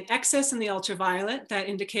you see an excess in the ultraviolet that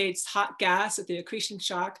indicates hot gas at the accretion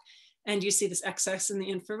shock. And you see this excess in the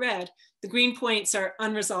infrared. The green points are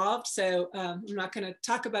unresolved, so I'm not going to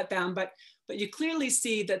talk about them, but you clearly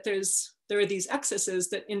see that there are these excesses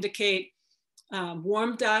that indicate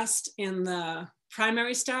warm dust in the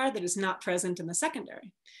primary star that is not present in the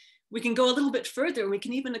secondary. We can go a little bit further. We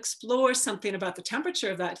can even explore something about the temperature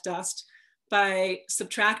of that dust by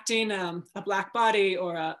subtracting a black body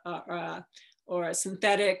or a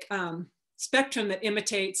synthetic spectrum that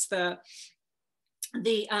imitates the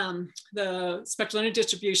spectral energy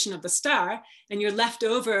distribution of the star, and you're left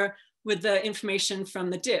over with the information from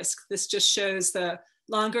the disk. This just shows the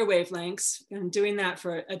longer wavelengths, and doing that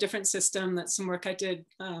for a different system. That's some work I did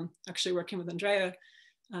actually working with Andrea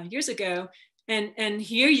years ago. And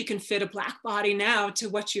here you can fit a black body now to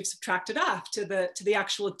what you've subtracted off, to the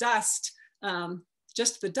actual dust,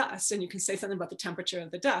 just the dust, and you can say something about the temperature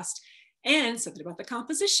of the dust and something about the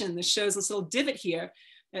composition. This shows this little divot here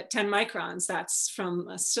at 10 microns. That's from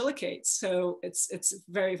silicates. So it's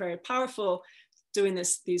very, very powerful doing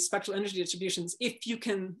these spectral energy distributions if you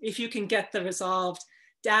can get the resolved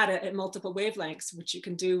data at multiple wavelengths, which you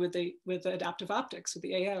can do with adaptive optics, with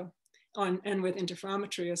the AO, and with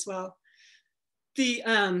interferometry as well.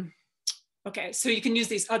 Okay, so you can use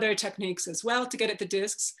these other techniques as well to get at the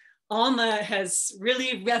disks. ALMA has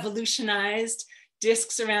really revolutionized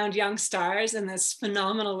disks around young stars in this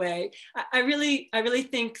phenomenal way. I really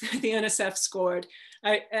think the NSF scored.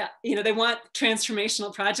 They want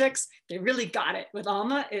transformational projects. They really got it with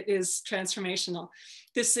ALMA. It is transformational.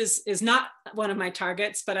 This is not one of my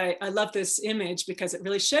targets, but I love this image because it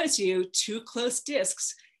really shows you two close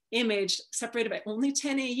disks imaged, separated by only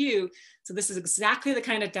 10 AU. So this is exactly the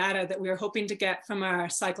kind of data that we were hoping to get from our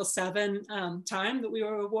cycle 7 time that we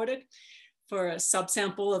were awarded for a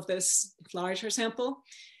subsample of this larger sample.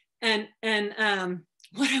 And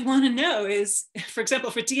what I want to know is, for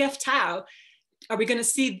example, for DF tau, are we going to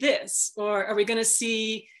see this, or are we going to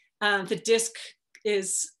see the disk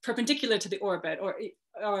is perpendicular to the orbit,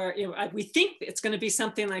 or we think it's going to be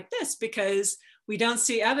something like this because we don't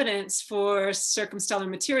see evidence for circumstellar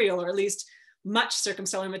material, or at least much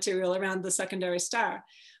circumstellar material around the secondary star.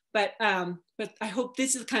 But I hope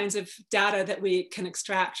these are the kinds of data that we can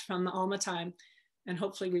extract from the ALMA time, and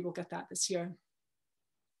hopefully we will get that this year.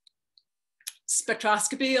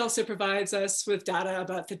 Spectroscopy also provides us with data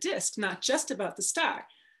about the disk, not just about the star.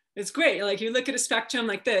 It's great. Like, you look at a spectrum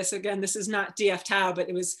like this. Again, this is not DF tau, but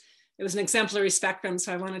it was an exemplary spectrum,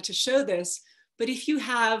 so I wanted to show this. But if you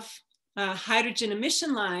have hydrogen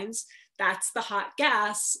emission lines, that's the hot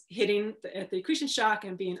gas hitting at the accretion shock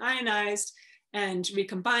and being ionized and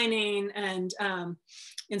recombining, and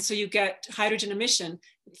so you get hydrogen emission.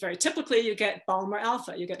 Very typically, you get Balmer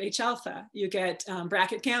alpha, you get H alpha, you get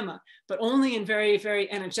bracket gamma, but only in very, very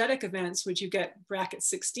energetic events would you get bracket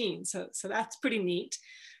 16. So that's pretty neat.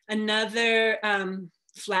 Another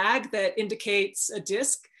flag that indicates a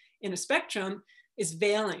disk in a spectrum is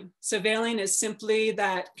veiling. So veiling is simply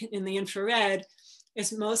that in the infrared,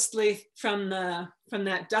 is mostly from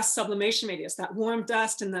that dust sublimation radius, that warm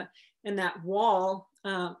dust in that wall,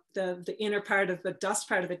 the inner part of the dust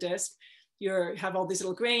part of the disk. You have all these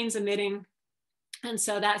little grains emitting, and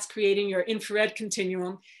so that's creating your infrared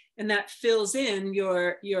continuum, and that fills in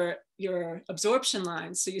your absorption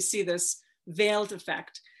lines. So you see this veiled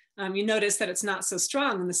effect. You notice that it's not so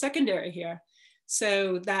strong in the secondary here.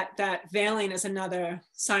 So that veiling is another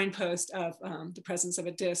signpost of the presence of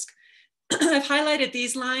a disk. I've highlighted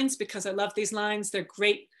these lines because I love these lines. They're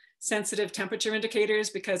great sensitive temperature indicators,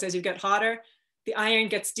 because as you get hotter, the iron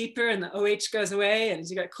gets deeper and the OH goes away. And as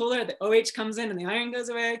you get cooler, the OH comes in and the iron goes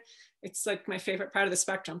away. It's like my favorite part of the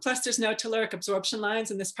spectrum. Plus there's no telluric absorption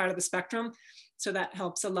lines in this part of the spectrum. So that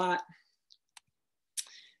helps a lot.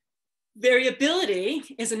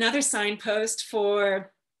 Variability is another signpost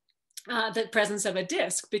for the presence of a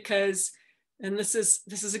disk, because, and this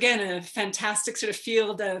is again a fantastic sort of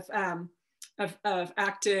field of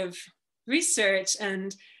active research,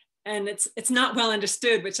 and it's not well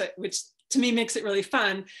understood, which to me makes it really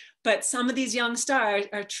fun. But some of these young stars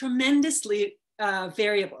are tremendously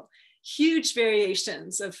variable, huge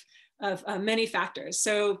variations of many factors.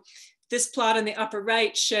 So this plot on the upper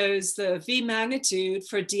right shows the V magnitude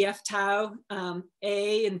for DF tau,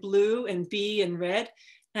 A in blue and B in red,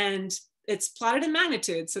 and it's plotted in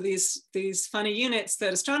magnitude. So these funny units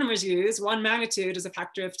that astronomers use, one magnitude is a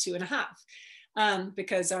factor of 2.5.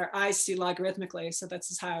 because our eyes see logarithmically. So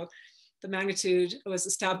that's how the magnitude was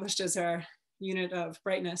established as our unit of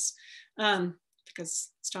brightness,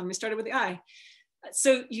 because astronomy started with the eye.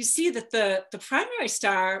 So you see that the primary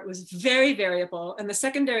star was very variable and the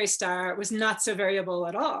secondary star was not so variable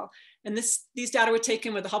at all. And these data were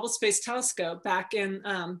taken with the Hubble Space Telescope back in,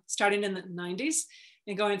 starting in the 90s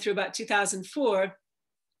and going through about 2004.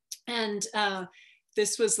 And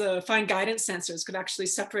this was the fine guidance sensors could actually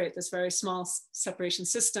separate this very small separation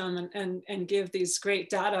system and give these great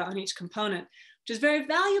data on each component, which is very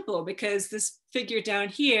valuable because this figure down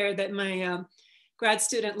here that my grad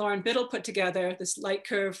student Lauren Biddle put together, this light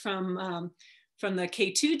curve from the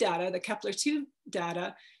K2 data, the Kepler-2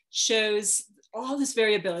 data, shows all this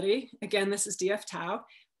variability. Again, this is DF tau,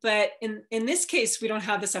 but in this case, we don't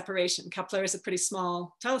have the separation. Kepler is a pretty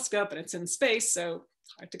small telescope and it's in space, so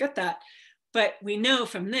it's hard to get that. But we know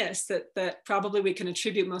from this that probably we can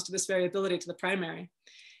attribute most of this variability to the primary.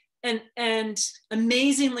 And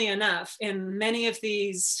amazingly enough, in many of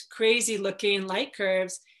these crazy looking light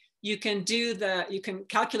curves, you can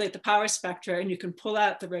calculate the power spectra and you can pull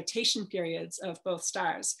out the rotation periods of both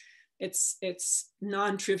stars. It's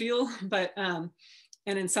non-trivial, but and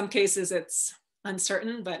in some cases it's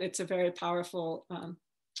uncertain, but it's a very powerful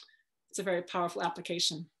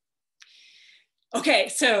application. Okay,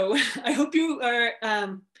 so I hope you are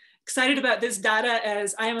excited about this data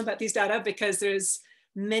as I am about these data, because there's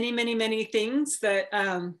many, many, many things that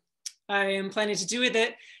I am planning to do with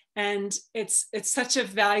it. And it's such a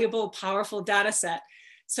valuable, powerful data set.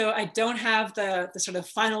 So I don't have the sort of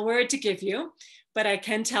final word to give you, but I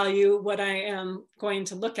can tell you what I am going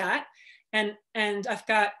to look at. And I've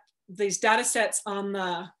got these data sets on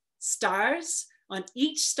the stars, on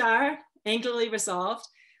each star, angularly resolved,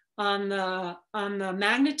 on the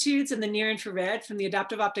magnitudes and the near infrared from the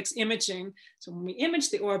adaptive optics imaging. So when we image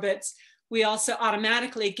the orbits, we also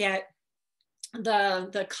automatically get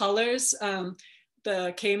the colors,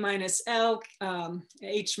 the K minus L,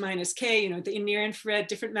 H minus K, the near infrared,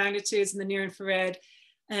 different magnitudes in the near infrared.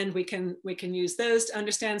 And we can use those to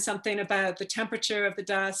understand something about the temperature of the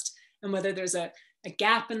dust and whether there's a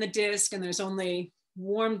gap in the disk and there's only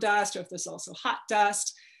warm dust or if there's also hot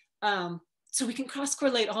dust. So we can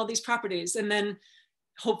cross-correlate all these properties. And then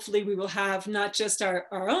hopefully we will have not just our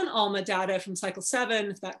own ALMA data from cycle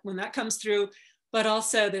 7, when that comes through, but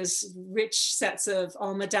also there's rich sets of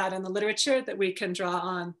ALMA data in the literature that we can draw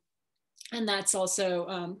on. And that's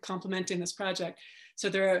also complementing this project. So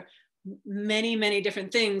there are many, many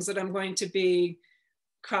different things that I'm going to be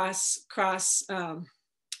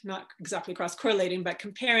not exactly cross-correlating, but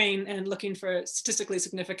comparing and looking for statistically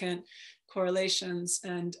significant correlations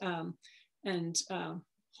and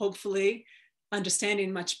hopefully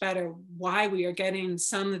understanding much better why we are getting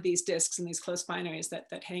some of these disks and these close binaries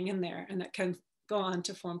that hang in there and that can go on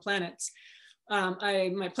to form planets.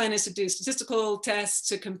 My plan is to do statistical tests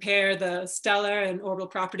to compare the stellar and orbital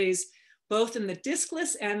properties, both in the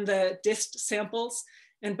diskless and the disked samples,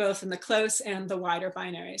 and both in the close and the wider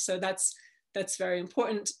binary. So that's very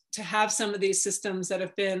important to have some of these systems that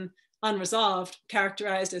have been unresolved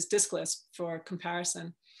characterized as diskless for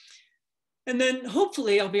comparison. And then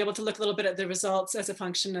hopefully I'll be able to look a little bit at the results as a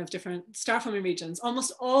function of different star forming regions.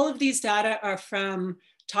 Almost all of these data are from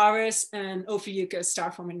Taurus and Ophiuchus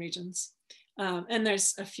star forming regions. And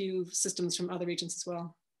there's a few systems from other regions as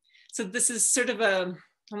well. So this is sort of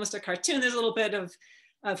almost a cartoon. There's a little bit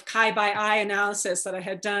of Chi by eye analysis that I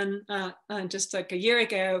had done just like a year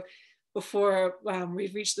ago before we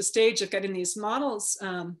reached the stage of getting these models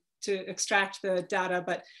to extract the data,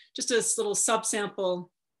 but just this little subsample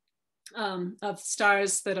of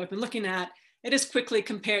stars that I've been looking at. It is quickly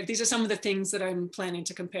compared. These are some of the things that I'm planning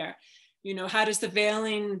to compare. How does the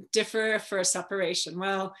veiling differ for separation?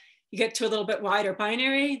 Well, you get to a little bit wider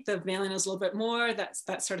binary, the veiling is a little bit more,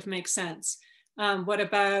 that sort of makes sense. What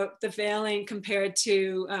about the veiling compared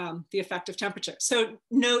to the effective temperature? So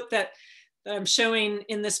note that I'm showing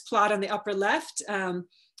in this plot on the upper left,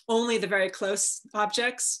 only the very close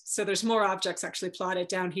objects. So there's more objects actually plotted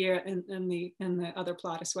down here in the other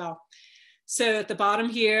plot as well. So at the bottom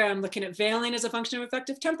here, I'm looking at veiling as a function of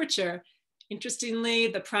effective temperature. Interestingly,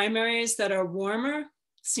 the primaries that are warmer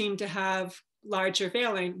seem to have larger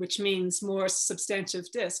veiling, which means more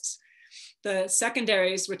substantive disks. The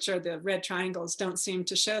secondaries, which are the red triangles, don't seem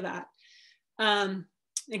to show that.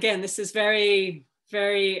 Again, this is very,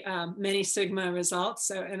 very many sigma results.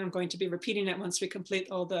 So, and I'm going to be repeating it once we complete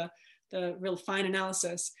all the real fine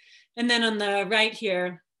analysis. And then on the right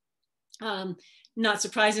here, not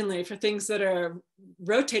surprisingly, for things that are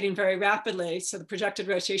rotating very rapidly, so the projected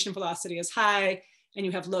rotation velocity is high and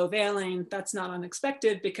you have low veiling, that's not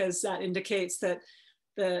unexpected because that indicates that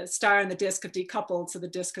the star and the disk have decoupled, so the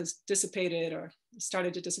disk has dissipated or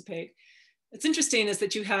started to dissipate. What's interesting is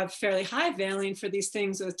that you have fairly high veiling for these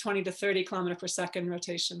things with 20 to 30 kilometer per second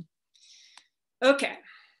rotation. Okay,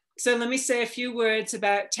 so let me say a few words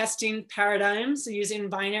about testing paradigms using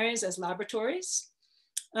binaries as laboratories.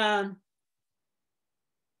 And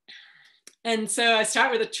so I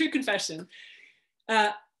start with a true confession.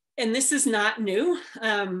 And this is not new.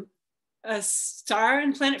 A star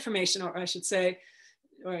and planet formation, or I should say,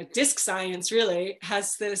 or disk science really,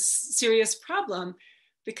 has this serious problem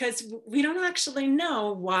because we don't actually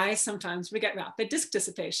know why sometimes we get rapid disk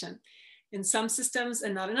dissipation in some systems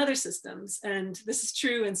and not in other systems. And this is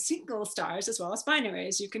true in single stars as well as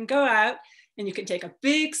binaries. You can go out and you can take a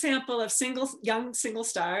big sample of young single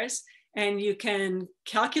stars, and you can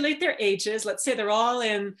calculate their ages. Let's say they're all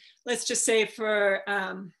in, let's just say for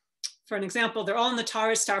an example, they're all in the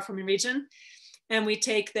Taurus star forming region, and we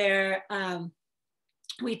take their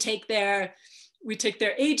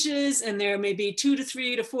ages, and they're maybe 2 to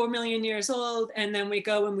 3 to 4 million years old. And then we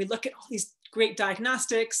go and we look at all these great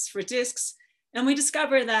diagnostics for disks, and we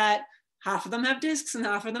discover that half of them have disks and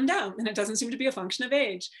half of them don't, and it doesn't seem to be a function of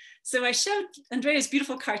age. So I showed Andrea's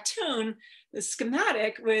beautiful cartoon, the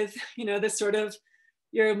schematic with, this sort of,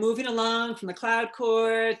 you're moving along from the cloud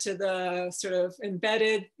core to the sort of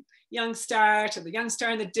embedded young star, to the young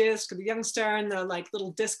star in the disk, to the young star in the like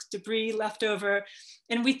little disk debris left over.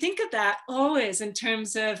 And we think of that always in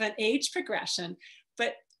terms of an age progression,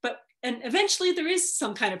 and eventually there is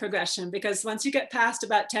some kind of progression, because once you get past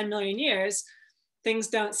about 10 million years, things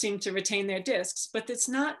don't seem to retain their disks. But it's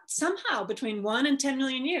not, somehow between 1 and 10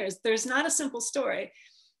 million years, there's not a simple story,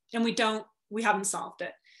 and we haven't solved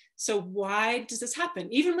it. So why does this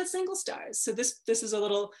happen, even with single stars? So this is a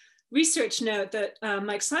little research note that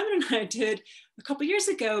Mike Simon and I did a couple years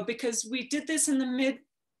ago, because we did this in the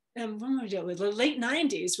the late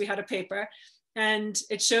 90s. We had a paper and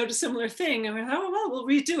it showed a similar thing, and we thought, oh, well, we'll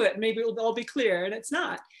redo it, maybe it'll all be clear, and it's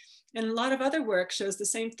not. And a lot of other work shows the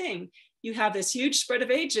same thing. You have this huge spread of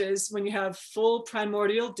ages when you have full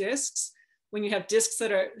primordial disks, when you have disks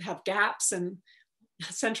that have gaps and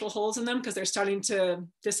central holes in them because they're starting to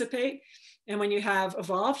dissipate, and when you have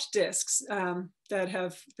evolved disks that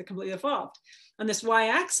have completely evolved. On this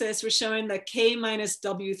y-axis, we're showing the K minus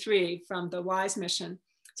W3 from the WISE mission.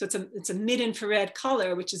 So it's a mid-infrared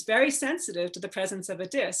color, which is very sensitive to the presence of a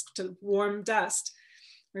disk, to warm dust,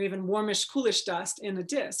 or even warmish, coolish dust in a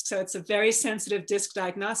disk. So it's a very sensitive disk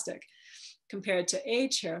diagnostic compared to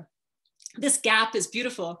age here. This gap is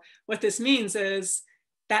beautiful. What this means is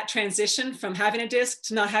that transition from having a disk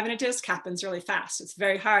to not having a disk happens really fast. It's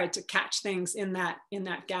very hard to catch things in that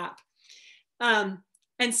gap.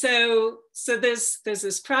 And so there's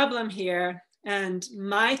this problem here, and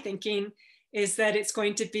my thinking is that it's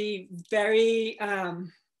going to be very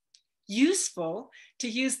useful to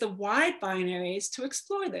use the wide binaries to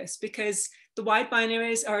explore this, because the wide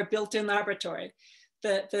binaries are a built-in laboratory.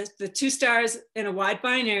 The two stars in a wide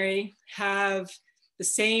binary have the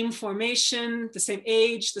same formation, the same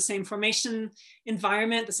age, the same formation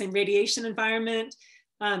environment, the same radiation environment.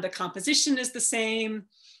 The composition is the same.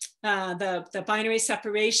 The binary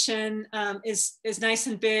separation is nice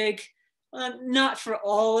and big. Not for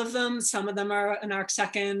all of them. Some of them are an arc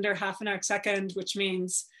second or half an arc second, which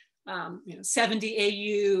means 70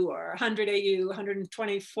 AU or 100 AU,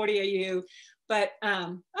 120, 40 AU. But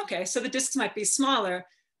okay, so the disks might be smaller,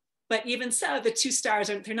 but even so, the two stars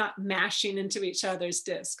they're not mashing into each other's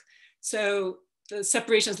disk. So the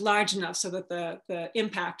separation is large enough so that the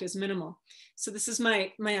impact is minimal. So this is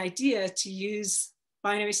my idea, to use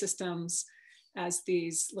binary systems as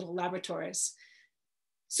these little laboratories.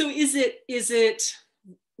 So is it,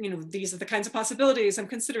 these are the kinds of possibilities I'm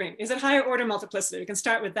considering. Is it higher order multiplicity? We can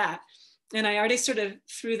start with that. And I already sort of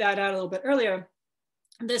threw that out a little bit earlier.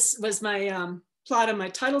 This was my plot on my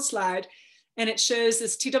title slide, and it shows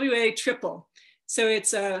this TWA triple. So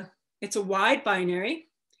it's a wide binary,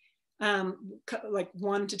 like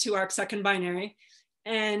 1 to 2 arc second binary.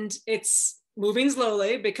 And it's moving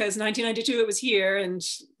slowly because 1992 it was here, and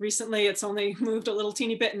recently it's only moved a little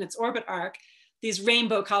teeny bit in its orbit arc. These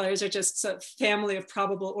rainbow colors are just a family of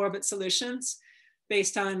probable orbit solutions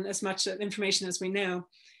based on as much information as we know.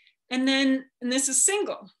 And this is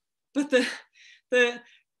single, but the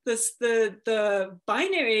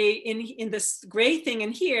binary in this gray thing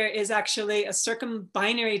in here is actually a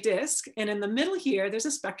circumbinary disk. And in the middle here, there's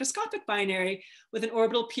a spectroscopic binary with an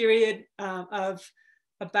orbital period of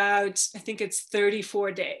about, I think it's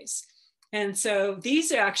 34 days. And so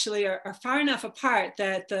these are actually are far enough apart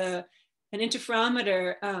that the an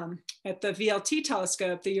interferometer at the VLT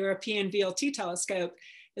telescope, the European VLT telescope,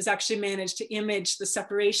 has actually managed to image the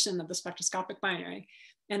separation of the spectroscopic binary.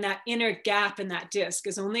 And that inner gap in that disk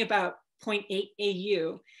is only about 0.8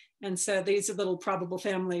 AU. And so these are little probable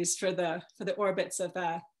families for the orbits of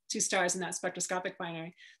the 2 stars in that spectroscopic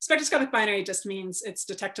binary. Spectroscopic binary just means it's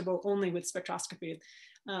detectable only with spectroscopy.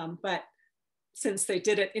 But since they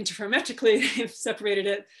did it interferometrically, they've separated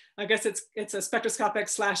it. I guess it's a spectroscopic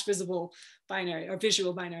 / visible binary or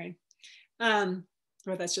visual binary.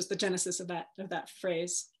 Or that's just the genesis of that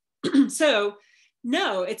phrase. So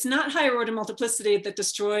no, it's not higher order multiplicity that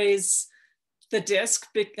destroys the disk,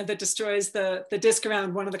 that destroys the disk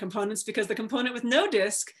around one of the components, because the component with no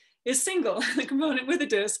disk is single. The component with a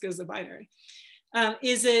disk is a binary.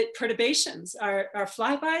 Is it perturbations? Are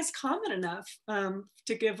flybys common enough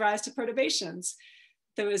to give rise to perturbations?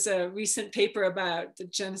 There was a recent paper about the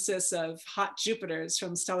genesis of hot Jupiters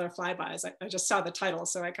from stellar flybys. I just saw the title,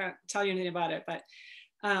 so I can't tell you anything about it, but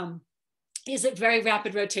is it very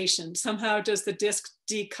rapid rotation? Somehow does the disk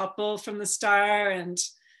decouple from the star and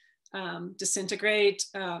disintegrate?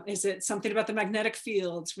 Is it something about the magnetic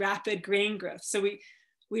fields, rapid grain growth? So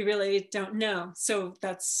we really don't know. So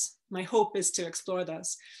that's my hope, is to explore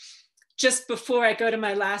those. Just before I go to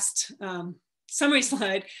my last summary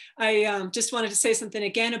slide, I just wanted to say something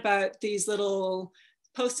again about these little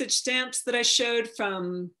postage stamps that I showed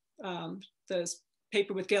from the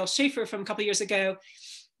paper with Gail Schaefer from a couple of years ago.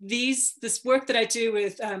 This work that I do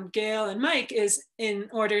with Gail and Mike is in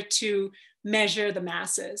order to measure the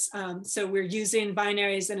masses. So we're using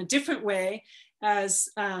binaries in a different way as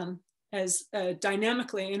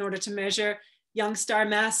dynamically in order to measure young star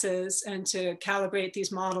masses and to calibrate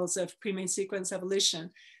these models of pre-main sequence evolution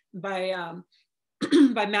by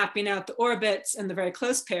by mapping out the orbits and the very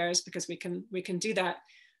close pairs, because we can do that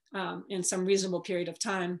in some reasonable period of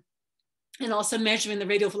time, and also measuring the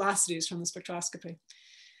radial velocities from the spectroscopy.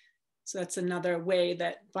 So that's another way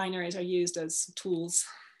that binaries are used as tools.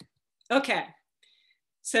 Okay,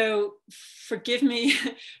 so forgive me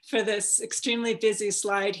for this extremely busy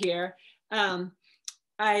slide here. I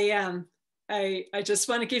just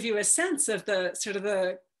want to give you a sense of the sort of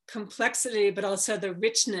the complexity, but also the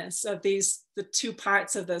richness of the 2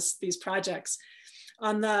 parts of these projects.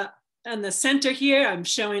 On the center here, I'm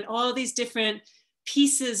showing all these different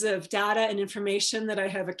pieces of data and information that I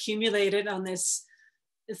have accumulated on this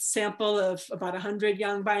sample of about 100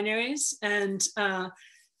 young binaries, and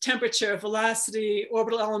temperature, velocity,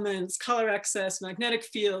 orbital elements, color excess, magnetic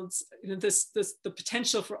fields, the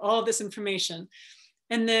potential for all of this information.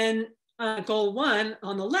 And then goal 1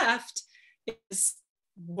 on the left is,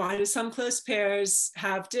 why do some close pairs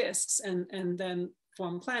have disks and then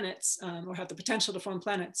form planets, or have the potential to form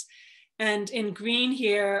planets? And in green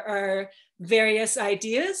here are various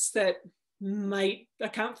ideas that might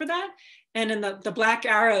account for that. And in the black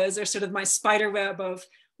arrows are sort of my spider web of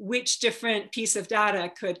which different piece of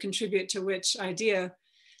data could contribute to which idea.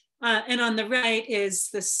 And on the right is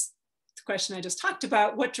this question I just talked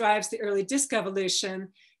about: what drives the early disk evolution?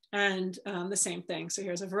 And the same thing. So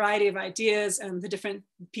here's a variety of ideas and the different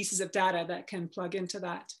pieces of data that can plug into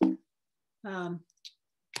that. Okay.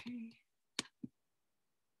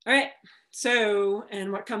 All right, so,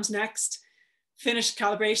 and what comes next? Finish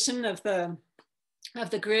calibration of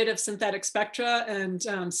the grid of synthetic spectra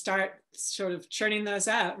and start sort of churning those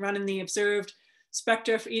out, running the observed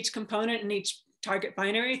spectra for each component and each target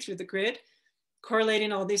binary through the grid,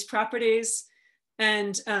 correlating all these properties.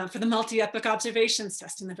 And for the multi-epoch observations,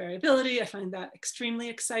 testing the variability. I find that extremely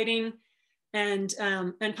exciting, and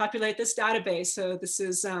populate this database. So this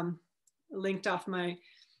is linked off my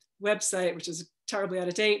website, which is terribly out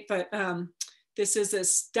of date, but this is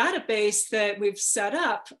this database that we've set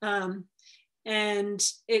up, and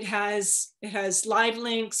it has live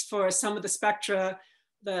links for some of the spectra,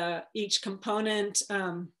 each component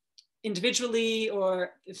individually,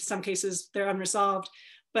 or in some cases they're unresolved,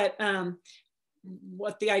 but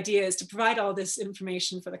what the idea is to provide all this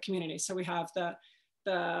information for the community. So we have the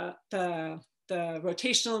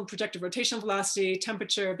rotational and projected rotational velocity,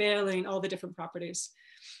 temperature, bailing, all the different properties.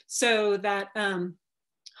 So that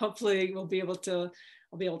hopefully I'll be able to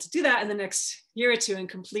do that in the next year or 2 and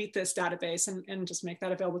complete this database and just make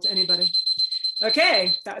that available to anybody.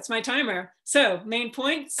 Okay, that's my timer. So main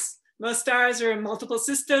points: most stars are in multiple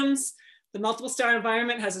systems. The multiple star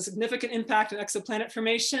environment has a significant impact on exoplanet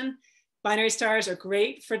formation. Binary stars are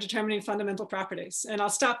great for determining fundamental properties. And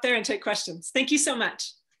I'll stop there and take questions. Thank you so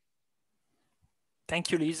much.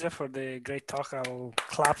 Thank you, Lisa, for the great talk. I'll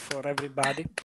clap for everybody.